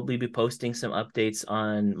probably be posting some updates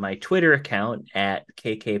on my Twitter account at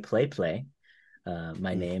CayCayPlayPlay,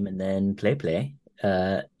 my name, and then PlayPlay,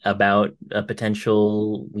 about a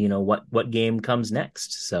potential, what game comes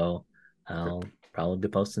next. So I'll probably be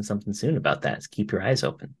posting something soon about that. So keep your eyes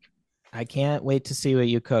open. I can't wait to see what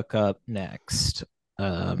you cook up next.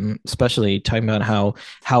 Especially talking about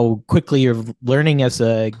how quickly you're learning as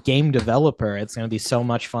a game developer. It's going to be so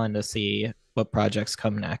much fun to see what projects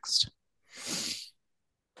come next.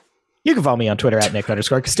 You can follow me on Twitter at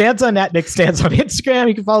Nick_Costanza and at Nick Stands on Instagram.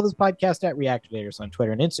 You can follow this podcast at Reactivators on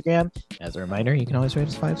Twitter and Instagram. As a reminder, you can always rate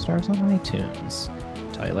us 5 stars on iTunes.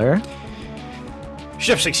 Tyler?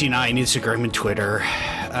 Chef69, Instagram and Twitter.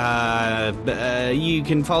 You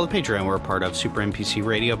can follow the Patreon we're a part of, Super NPC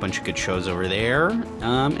Radio, a bunch of good shows over there.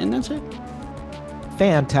 And that's it.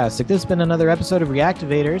 Fantastic. This has been another episode of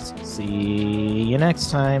Reactivators. See you next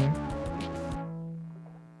time.